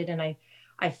understand it. And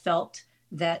I felt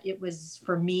that it was,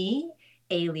 for me,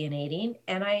 alienating.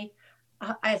 And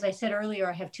as I said earlier,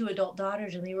 I have two adult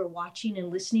daughters, and they were watching and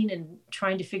listening and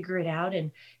trying to figure it out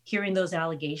and hearing those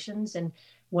allegations and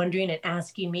wondering and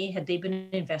asking me, had they been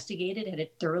investigated? Had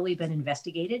it thoroughly been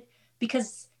investigated?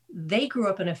 Because they grew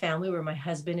up in a family where my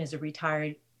husband is a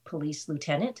retired police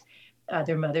lieutenant.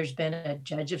 Their mother's been a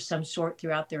judge of some sort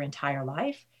throughout their entire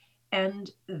life. And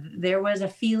there was a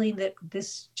feeling that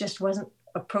this just wasn't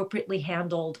appropriately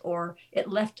handled, or it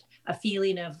left a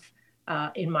feeling of,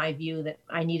 in my view, that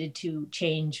I needed to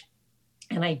change.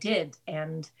 And I did,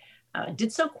 and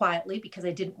did so quietly because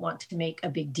I didn't want to make a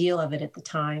big deal of it at the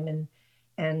time.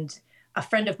 And a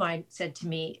friend of mine said to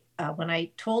me, when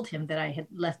I told him that I had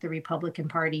left the Republican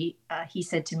Party, he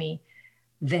said to me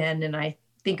then, and I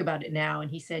think about it now, and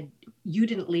he said, "You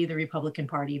didn't leave the Republican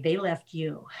Party; they left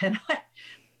you." And I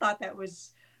thought that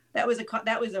was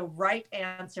a right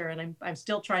answer, and I'm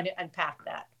still trying to unpack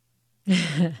that.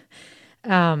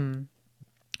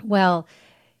 Well,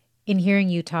 in hearing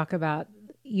you talk about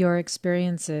your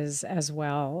experiences as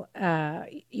well,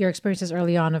 your experiences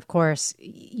early on, of course,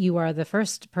 you are the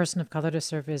first person of color to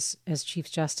serve as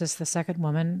Chief Justice, the second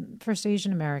woman, first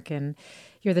Asian American.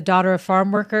 You're the daughter of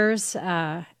farm workers,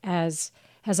 as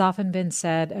has often been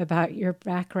said about your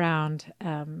background.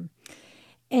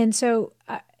 And so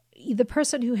the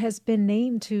person who has been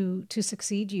named to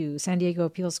succeed you, San Diego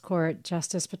Appeals Court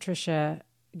Justice Patricia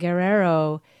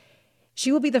Guerrero,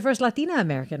 she will be the first Latina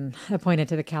American appointed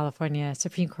to the California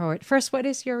Supreme Court. First, what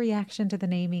is your reaction to the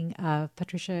naming of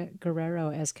Patricia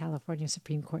Guerrero as California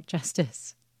Supreme Court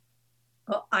Justice?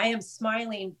 Well, I am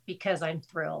smiling because I'm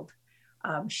thrilled.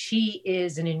 She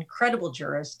is an incredible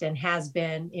jurist and has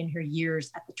been in her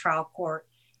years at the trial court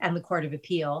and the Court of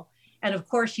Appeal. And of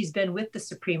course, she's been with the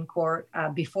Supreme Court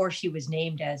before she was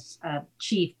named as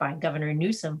chief by Governor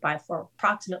Newsom for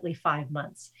approximately 5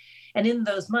 months. And in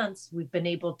those months, I've been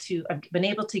able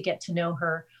to get to know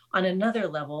her on another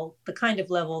level, the kind of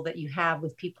level that you have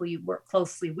with people you work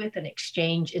closely with and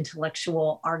exchange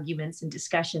intellectual arguments and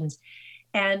discussions.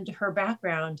 And her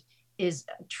background is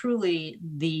truly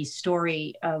the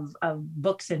story of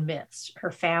books and myths.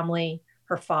 Her family,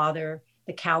 her father,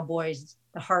 the cowboys,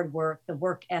 the hard work, the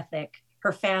work ethic,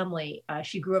 her family.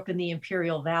 She grew up in the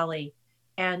Imperial Valley.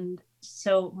 And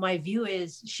so my view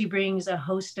is she brings a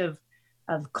host of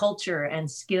culture and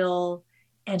skill.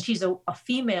 And she's a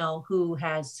female who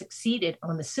has succeeded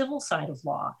on the civil side of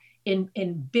law in a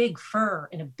big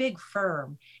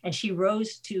firm. And she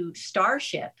rose to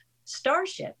starship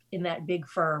starship in that big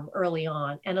firm early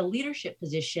on and a leadership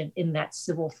position in that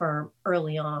civil firm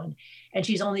early on. And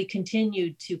she's only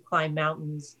continued to climb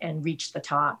mountains and reach the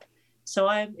top. So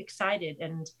I'm excited,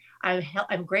 and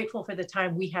I'm grateful for the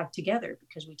time we have together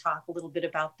because we talk a little bit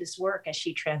about this work as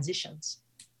she transitions.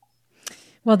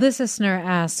 Well, this listener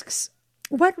asks,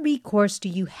 what recourse do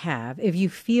you have if you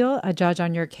feel a judge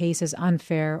on your case is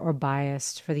unfair or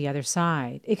biased for the other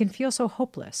side? It can feel so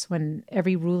hopeless when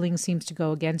every ruling seems to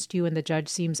go against you and the judge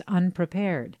seems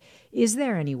unprepared. Is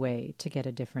there any way to get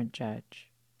a different judge?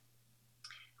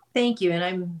 Thank you. And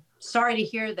I'm sorry to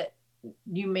hear that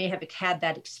you may have had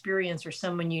that experience or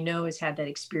someone you know has had that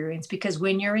experience, because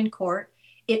when you're in court,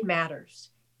 it matters.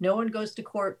 No one goes to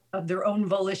court of their own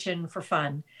volition for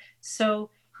fun.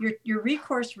 So your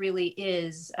recourse really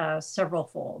is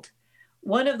severalfold.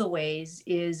 One of the ways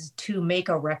is to make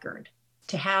a record,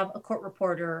 to have a court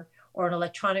reporter or an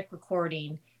electronic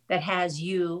recording that has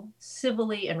you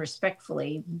civilly and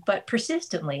respectfully, but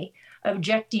persistently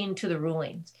objecting to the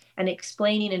rulings and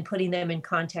explaining and putting them in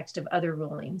context of other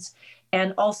rulings,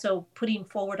 and also putting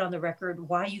forward on the record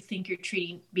why you think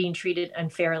you're being treated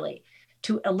unfairly,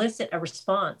 to elicit a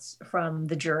response from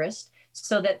the jurist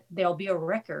so that there'll be a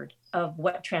record of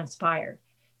what transpired.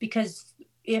 Because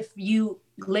if you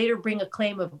later bring a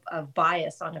claim of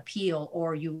bias on appeal,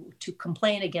 or you to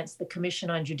complain against the Commission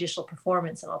on Judicial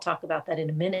Performance, and I'll talk about that in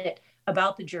a minute,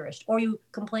 about the jurist, or you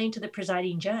complain to the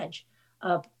presiding judge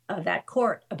of that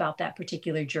court about that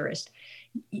particular jurist,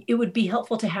 it would be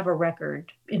helpful to have a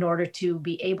record in order to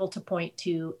be able to point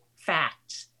to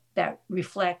facts that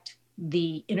reflect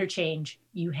the interchange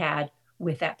you had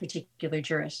with that particular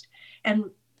jurist, and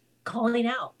calling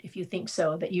out, if you think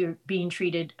so, that you're being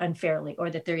treated unfairly, or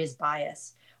that there is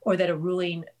bias, or that a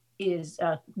ruling is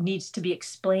needs to be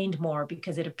explained more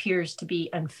because it appears to be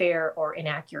unfair or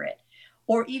inaccurate.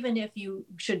 Or even if you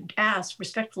should ask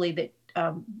respectfully that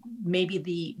maybe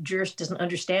the jurist doesn't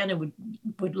understand and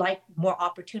would like more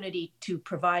opportunity to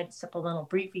provide supplemental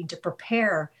briefing to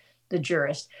prepare the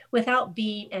jurist without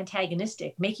being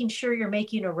antagonistic, making sure you're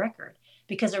making a record,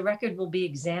 because a record will be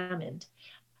examined.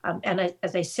 And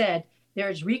as I said,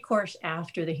 there's recourse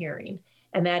after the hearing,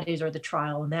 and that is, or the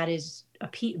trial, and that is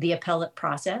the appellate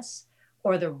process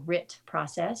or the writ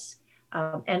process,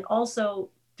 and also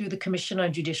through the Commission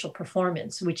on Judicial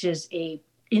Performance, which is a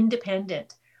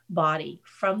independent body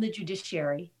from the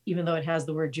judiciary, even though it has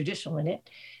the word judicial in it.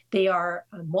 They are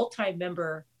a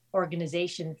multi-member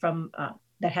organization from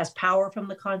that has power from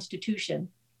the Constitution.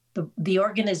 The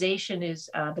organization is,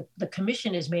 the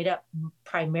commission is made up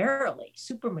primarily,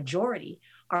 supermajority,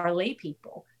 are lay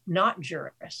people, not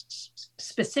jurists,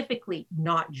 specifically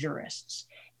not jurists.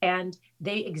 And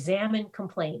they examine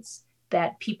complaints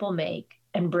that people make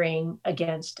and bring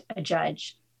against a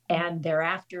judge. And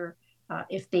thereafter,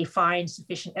 if they find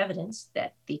sufficient evidence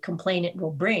that the complainant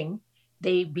will bring,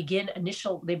 they begin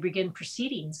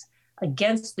proceedings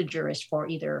against the jurist for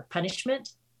either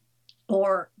punishment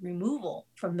or removal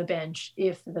from the bench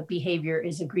if the behavior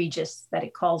is egregious that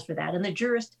it calls for that. And the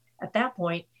jurist at that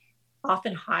point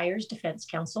often hires defense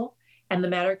counsel, and the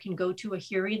matter can go to a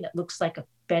hearing that looks like a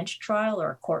bench trial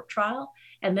or a court trial.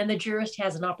 And then the jurist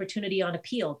has an opportunity on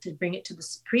appeal to bring it to the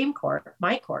Supreme Court,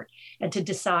 my court, and to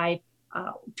decide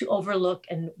to overlook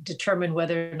and determine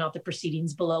whether or not the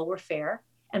proceedings below were fair,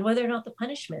 and whether or not the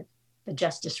punishment the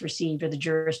justice received or the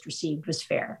jurist received was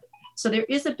fair. So there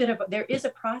is a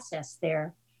process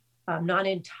there, not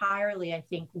entirely, I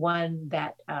think, one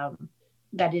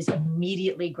that is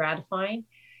immediately gratifying.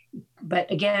 But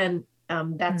again,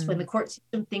 that's when the court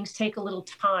system, things take a little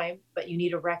time, but you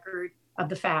need a record of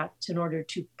the facts in order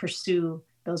to pursue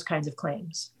those kinds of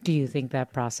claims. Do you think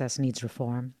that process needs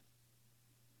reform?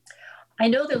 I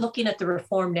know they're looking at the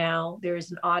reform now. There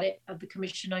is an audit of the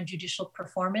Commission on Judicial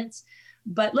Performance.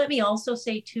 But let me also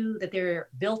say, too, that there are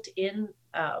built-in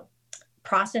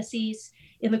processes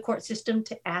in the court system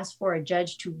to ask for a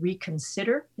judge to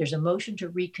reconsider. There's a motion to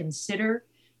reconsider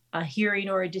a hearing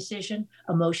or a decision,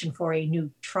 a motion for a new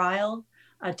trial,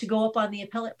 to go up on the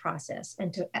appellate process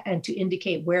and to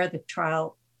indicate where the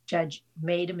trial judge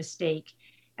made a mistake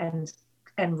and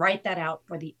write that out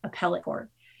for the appellate court.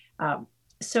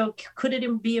 So could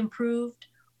it be improved?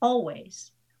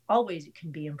 Always it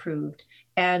can be improved.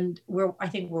 And I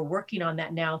think we're working on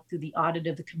that now through the audit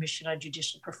of the Commission on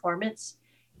Judicial Performance,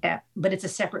 but it's a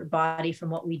separate body from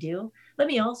what we do. Let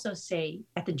me also say,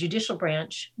 at the judicial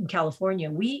branch in California,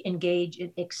 we engage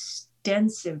in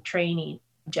extensive training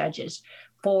of judges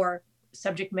for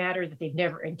subject matter that they've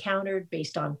never encountered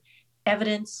based on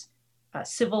evidence,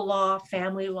 civil law,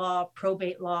 family law,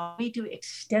 probate law. We do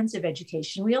extensive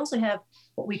education. We also have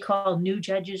what we call new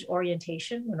judges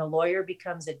orientation. When a lawyer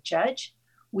becomes a judge,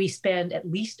 we spend at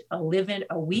least a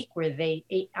week where they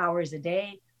 8 hours a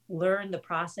day learn the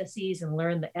processes and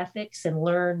learn the ethics and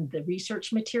learn the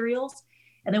research materials.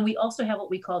 And then we also have what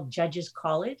we call Judges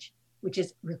College, which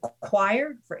is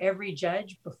required for every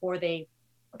judge before they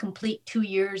complete 2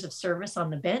 years of service on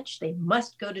the bench. They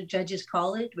must go to Judges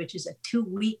College, which is a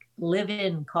 2-week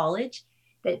live-in college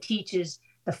that teaches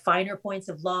the finer points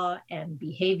of law and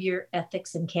behavior,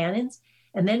 ethics, and canons.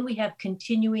 And then we have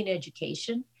continuing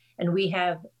education, and we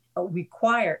have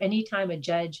require anytime a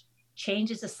judge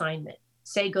changes assignment,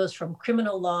 say goes from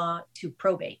criminal law to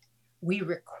probate, we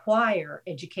require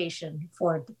education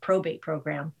for the probate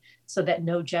program so that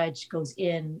no judge goes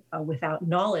in without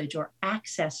knowledge or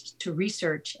access to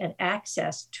research and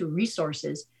access to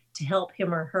resources to help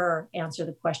him or her answer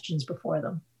the questions before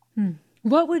them.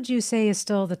 What would you say is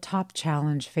still the top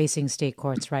challenge facing state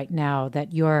courts right now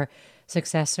that your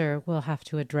successor will have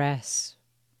to address?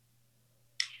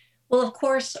 Well, of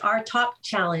course, our top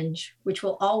challenge, which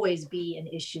will always be an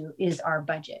issue, is our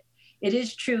budget. It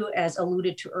is true, as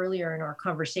alluded to earlier in our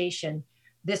conversation,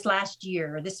 this last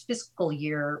year, this fiscal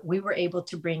year, we were able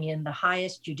to bring in the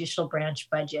highest judicial branch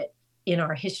budget in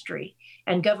our history.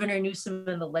 And Governor Newsom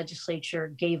and the legislature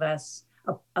gave us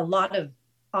a lot of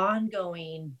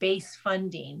ongoing base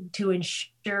funding to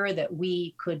ensure that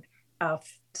we could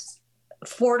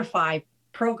fortify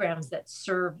programs that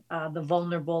serve the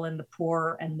vulnerable and the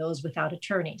poor and those without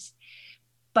attorneys.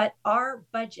 But our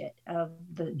budget of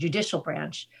the judicial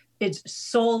branch is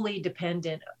solely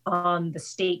dependent on the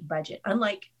state budget.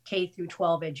 Unlike K through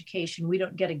 12 education, we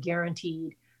don't get a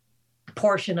guaranteed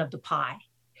portion of the pie.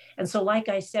 And so, like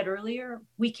I said earlier,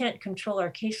 we can't control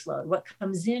our caseload. What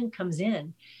comes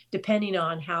in, depending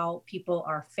on how people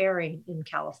are faring in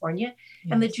California.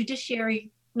 Yes. And the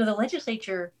judiciary, the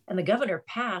legislature and the governor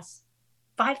pass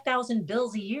 5,000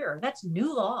 bills a year. That's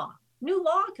new law. New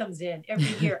law comes in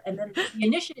every year. And then the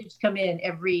initiatives come in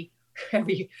every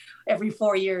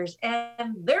 4 years,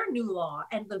 and they're new law.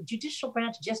 And the judicial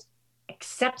branch just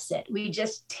accepts it. We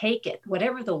just take it.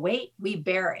 Whatever the weight, we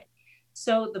bear it.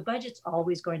 So the budget's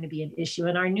always going to be an issue.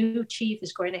 And our new chief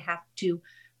is going to have to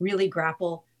really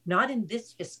grapple, not in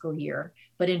this fiscal year,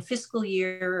 but in fiscal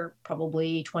year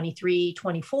probably 23,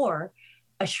 24,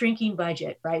 a shrinking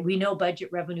budget, right? We know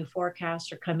budget revenue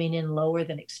forecasts are coming in lower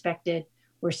than expected.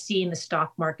 We're seeing the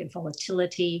stock market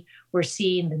volatility. We're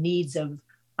seeing the needs of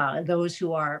those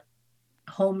who are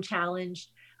home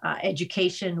challenged,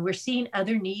 education. We're seeing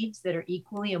other needs that are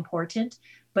equally important.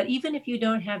 But even if you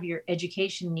don't have your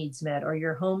education needs met or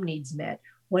your home needs met,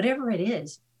 whatever it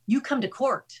is, you come to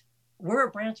court. We're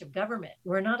a branch of government.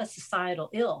 We're not a societal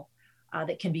ill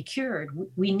that can be cured.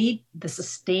 We need the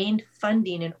sustained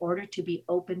funding in order to be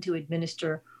open to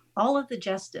administer all of the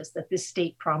justice that this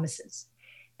state promises.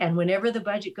 And whenever the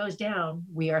budget goes down,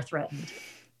 we are threatened.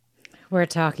 We're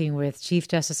talking with Chief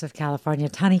Justice of California,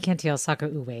 Tani Cantil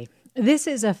Sakaue. This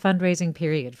is a fundraising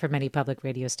period for many public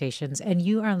radio stations, and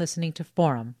you are listening to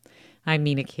Forum. I'm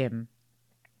Mina Kim.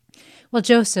 Well,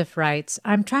 Joseph writes,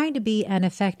 I'm trying to be an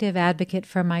effective advocate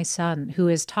for my son, who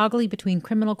is toggling between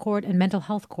criminal court and mental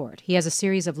health court. He has a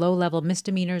series of low-level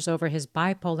misdemeanors over his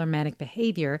bipolar manic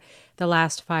behavior the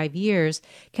last 5 years.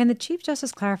 Can the Chief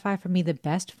Justice clarify for me the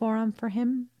best forum for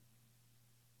him?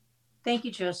 Thank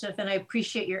you, Joseph, and I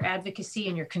appreciate your advocacy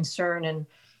and your concern,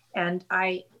 and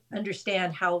I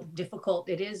understand how difficult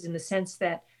it is in the sense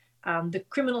that the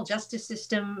criminal justice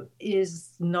system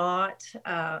is not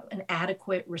an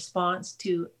adequate response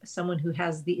to someone who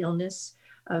has the illness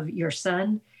of your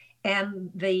son, and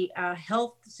the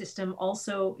health system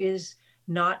also is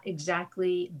not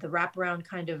exactly the wraparound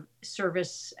kind of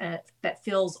service that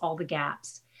fills all the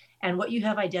gaps. And what you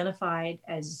have identified,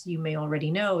 as you may already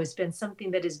know, has been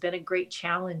something that has been a great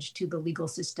challenge to the legal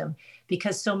system,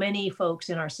 because so many folks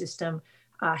in our system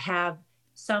have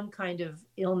some kind of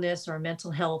illness or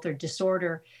mental health or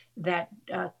disorder that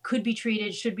could be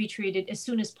treated, should be treated as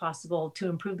soon as possible to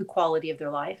improve the quality of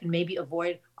their life and maybe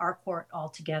avoid our court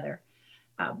altogether.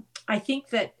 I think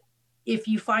that if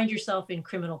you find yourself in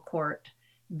criminal court,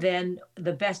 then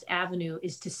the best avenue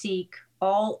is to seek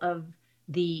all of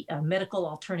the medical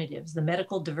alternatives, the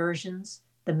medical diversions,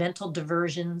 the mental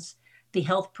diversions, the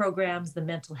health programs, the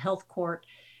mental health court.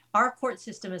 Our court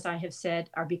system, as I have said,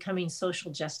 are becoming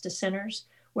social justice centers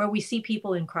where we see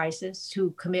people in crisis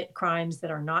who commit crimes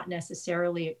that are not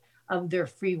necessarily of their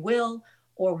free will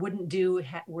or wouldn't do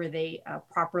were they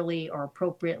properly or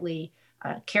appropriately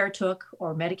care took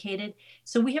or medicated.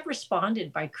 So we have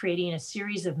responded by creating a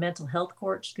series of mental health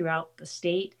courts throughout the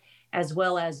state as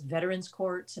well as veterans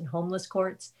courts and homeless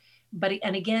courts.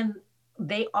 And again,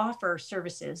 they offer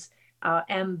services.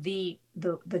 And the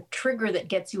trigger that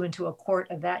gets you into a court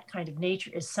of that kind of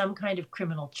nature is some kind of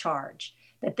criminal charge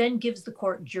that then gives the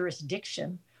court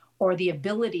jurisdiction or the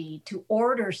ability to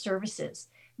order services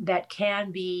that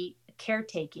can be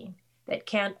caretaking, that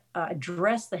can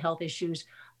address the health issues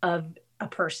of a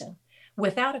person.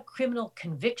 Without a criminal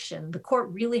conviction, the court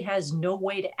really has no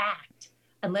way to act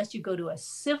unless you go to a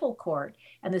civil court,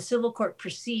 and the civil court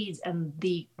proceeds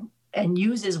and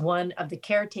uses one of the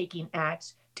caretaking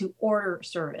acts to order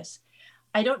service.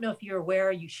 I don't know if you're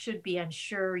aware, you should be, I'm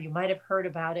sure you might have heard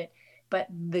about it, but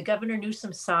the Governor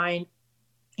Newsom signed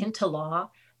into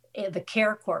law the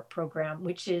Care Court program,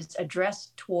 which is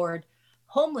addressed toward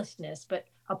homelessness, but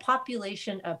a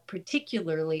population of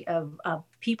particularly of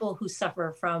people who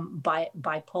suffer from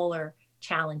bipolar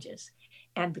challenges.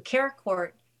 And the Care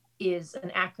Court is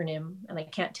an acronym, and I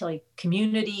can't tell you,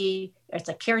 community, it's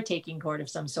a caretaking court of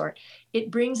some sort. It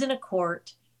brings in a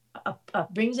court,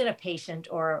 brings in a patient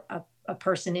or a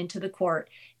person into the court,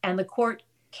 and the court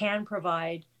can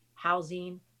provide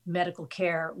housing, medical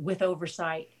care with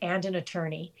oversight and an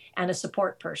attorney and a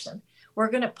support person.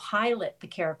 We're going to pilot the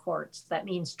Care Courts. That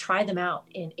means try them out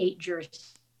in 8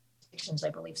 jurisdictions, I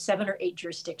believe, 7 or 8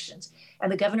 jurisdictions.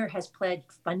 And the governor has pledged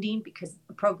funding because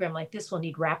a program like this will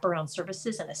need wraparound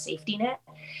services and a safety net.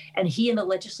 And he and the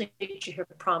legislature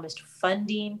have promised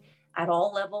funding at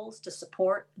all levels to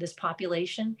support this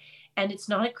population. And it's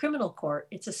not a criminal court,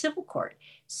 it's a civil court.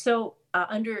 So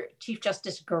under Chief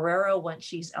Justice Guerrero, once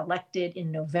she's elected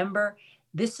in November,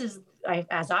 this is,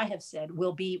 as I have said,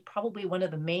 will be probably one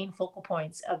of the main focal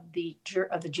points of the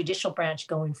judicial branch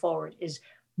going forward, is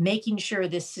making sure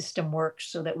this system works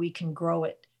so that we can grow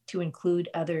it to include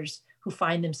others who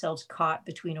find themselves caught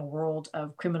between a world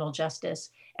of criminal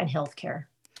justice and healthcare.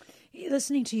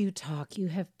 Listening to you talk, you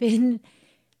have been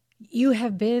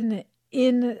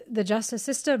in the justice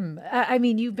system. I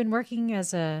mean, you've been working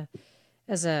as an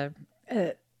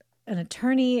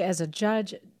attorney, as a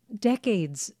judge,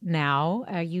 decades now.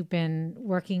 You've been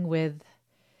working with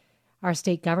our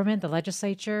state government, the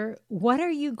legislature. What are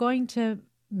you going to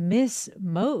miss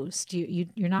most?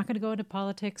 You're not going to go into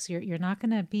politics. You're not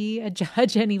going to be a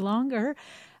judge any longer.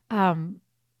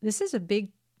 This is a big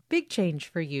change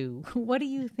for you. What do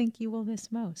you think you will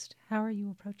miss most? How are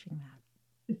you approaching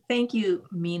that? Thank you,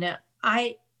 Mina.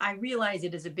 I realize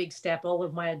it is a big step. All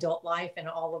of my adult life and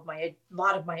a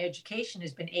lot of my education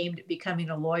has been aimed at becoming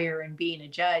a lawyer and being a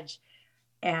judge.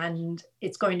 And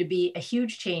it's going to be a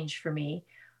huge change for me.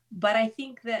 But I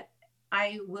think that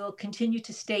I will continue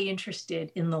to stay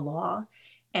interested in the law,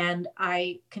 and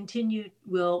I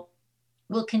will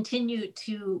continue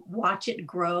to watch it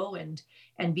grow and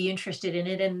be interested in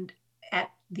it. And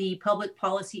at the Public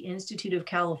Policy Institute of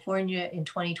California in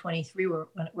 2023,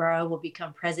 where I will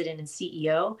become president and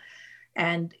CEO.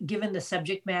 And given the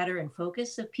subject matter and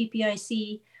focus of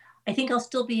PPIC, I think I'll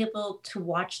still be able to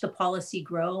watch the policy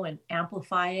grow and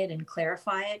amplify it and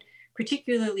clarify it,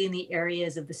 particularly in the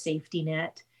areas of the safety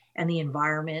net and the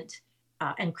environment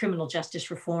and criminal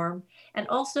justice reform, and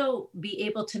also be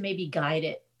able to maybe guide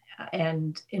it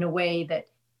and in a way that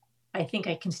I think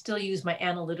I can still use my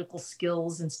analytical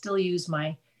skills and still use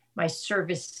my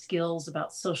service skills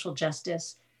about social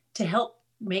justice to help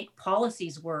make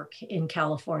policies work in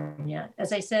California.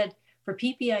 As I said, for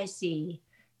PPIC,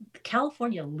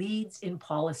 California leads in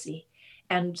policy.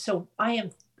 And so I am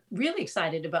really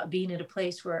excited about being at a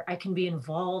place where I can be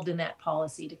involved in that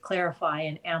policy to clarify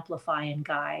and amplify and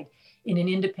guide in an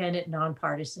independent,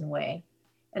 nonpartisan way.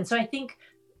 And so I think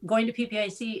going to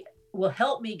PPIC will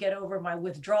help me get over my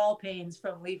withdrawal pains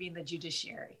from leaving the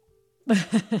judiciary.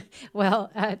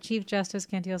 Well, Chief Justice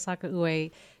Kentio Saka-Ue,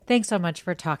 thanks so much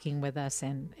for talking with us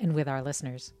and with our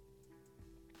listeners.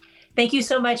 Thank you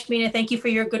so much, Mina. Thank you for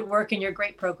your good work and your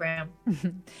great program.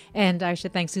 And I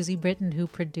should thank Susie Britton, who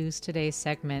produced today's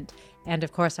segment, and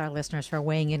of course our listeners for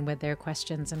weighing in with their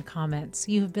questions and comments.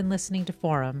 You've been listening to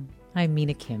Forum. I'm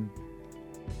Mina Kim.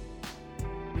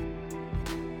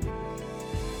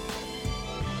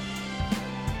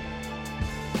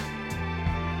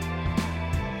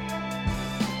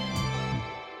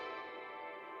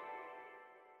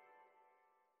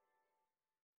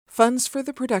 Funds for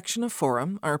the production of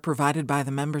Forum are provided by the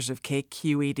members of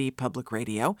KQED Public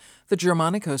Radio, the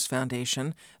Germanicos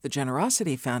Foundation, the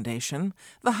Generosity Foundation,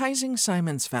 the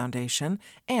Heising-Simons Foundation,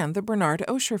 and the Bernard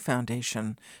Osher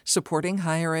Foundation, supporting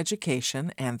higher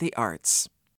education and the arts.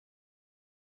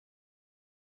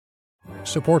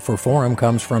 Support for Forum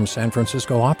comes from San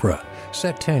Francisco Opera.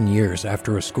 Set 10 years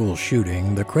after a school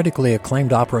shooting, the critically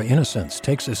acclaimed opera Innocence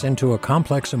takes us into a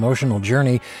complex emotional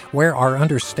journey where our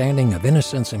understanding of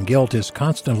innocence and guilt is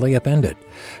constantly upended.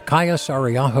 Kaya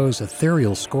Sariaho's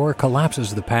ethereal score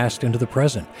collapses the past into the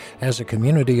present as a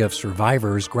community of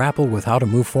survivors grapple with how to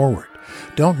move forward.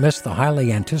 Don't miss the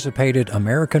highly anticipated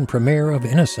American premiere of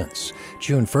Innocence,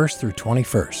 June 1st through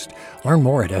 21st. Learn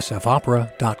more at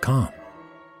sfopera.com.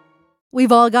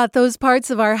 We've all got those parts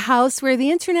of our house where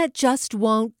the internet just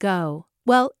won't go.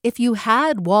 Well, if you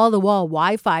had wall-to-wall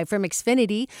Wi-Fi from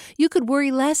Xfinity, you could worry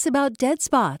less about dead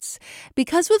spots.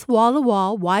 Because with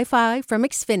wall-to-wall Wi-Fi from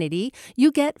Xfinity,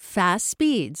 you get fast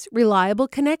speeds, reliable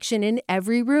connection in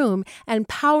every room, and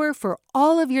power for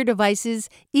all of your devices,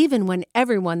 even when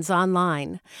everyone's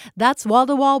online. That's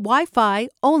wall-to-wall Wi-Fi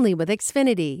only with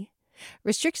Xfinity.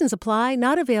 Restrictions apply,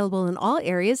 not available in all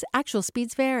areas. Actual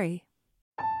speeds vary.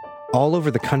 All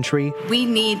over the country, we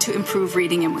need to improve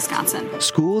reading in Wisconsin.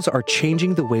 Schools are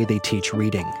changing the way they teach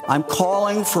reading. I'm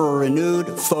calling for a renewed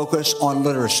focus on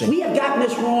literacy. We have gotten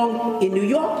this wrong in New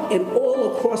York and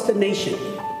all across the nation.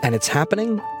 And it's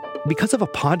happening because of a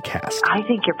podcast. I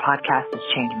think your podcast has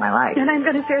changed my life. And I'm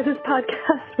going to share this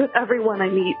podcast with everyone I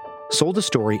meet. Sold a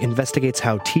Story investigates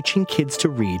how teaching kids to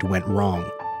read went wrong.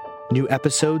 New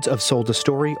episodes of Sold a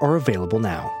Story are available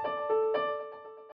now.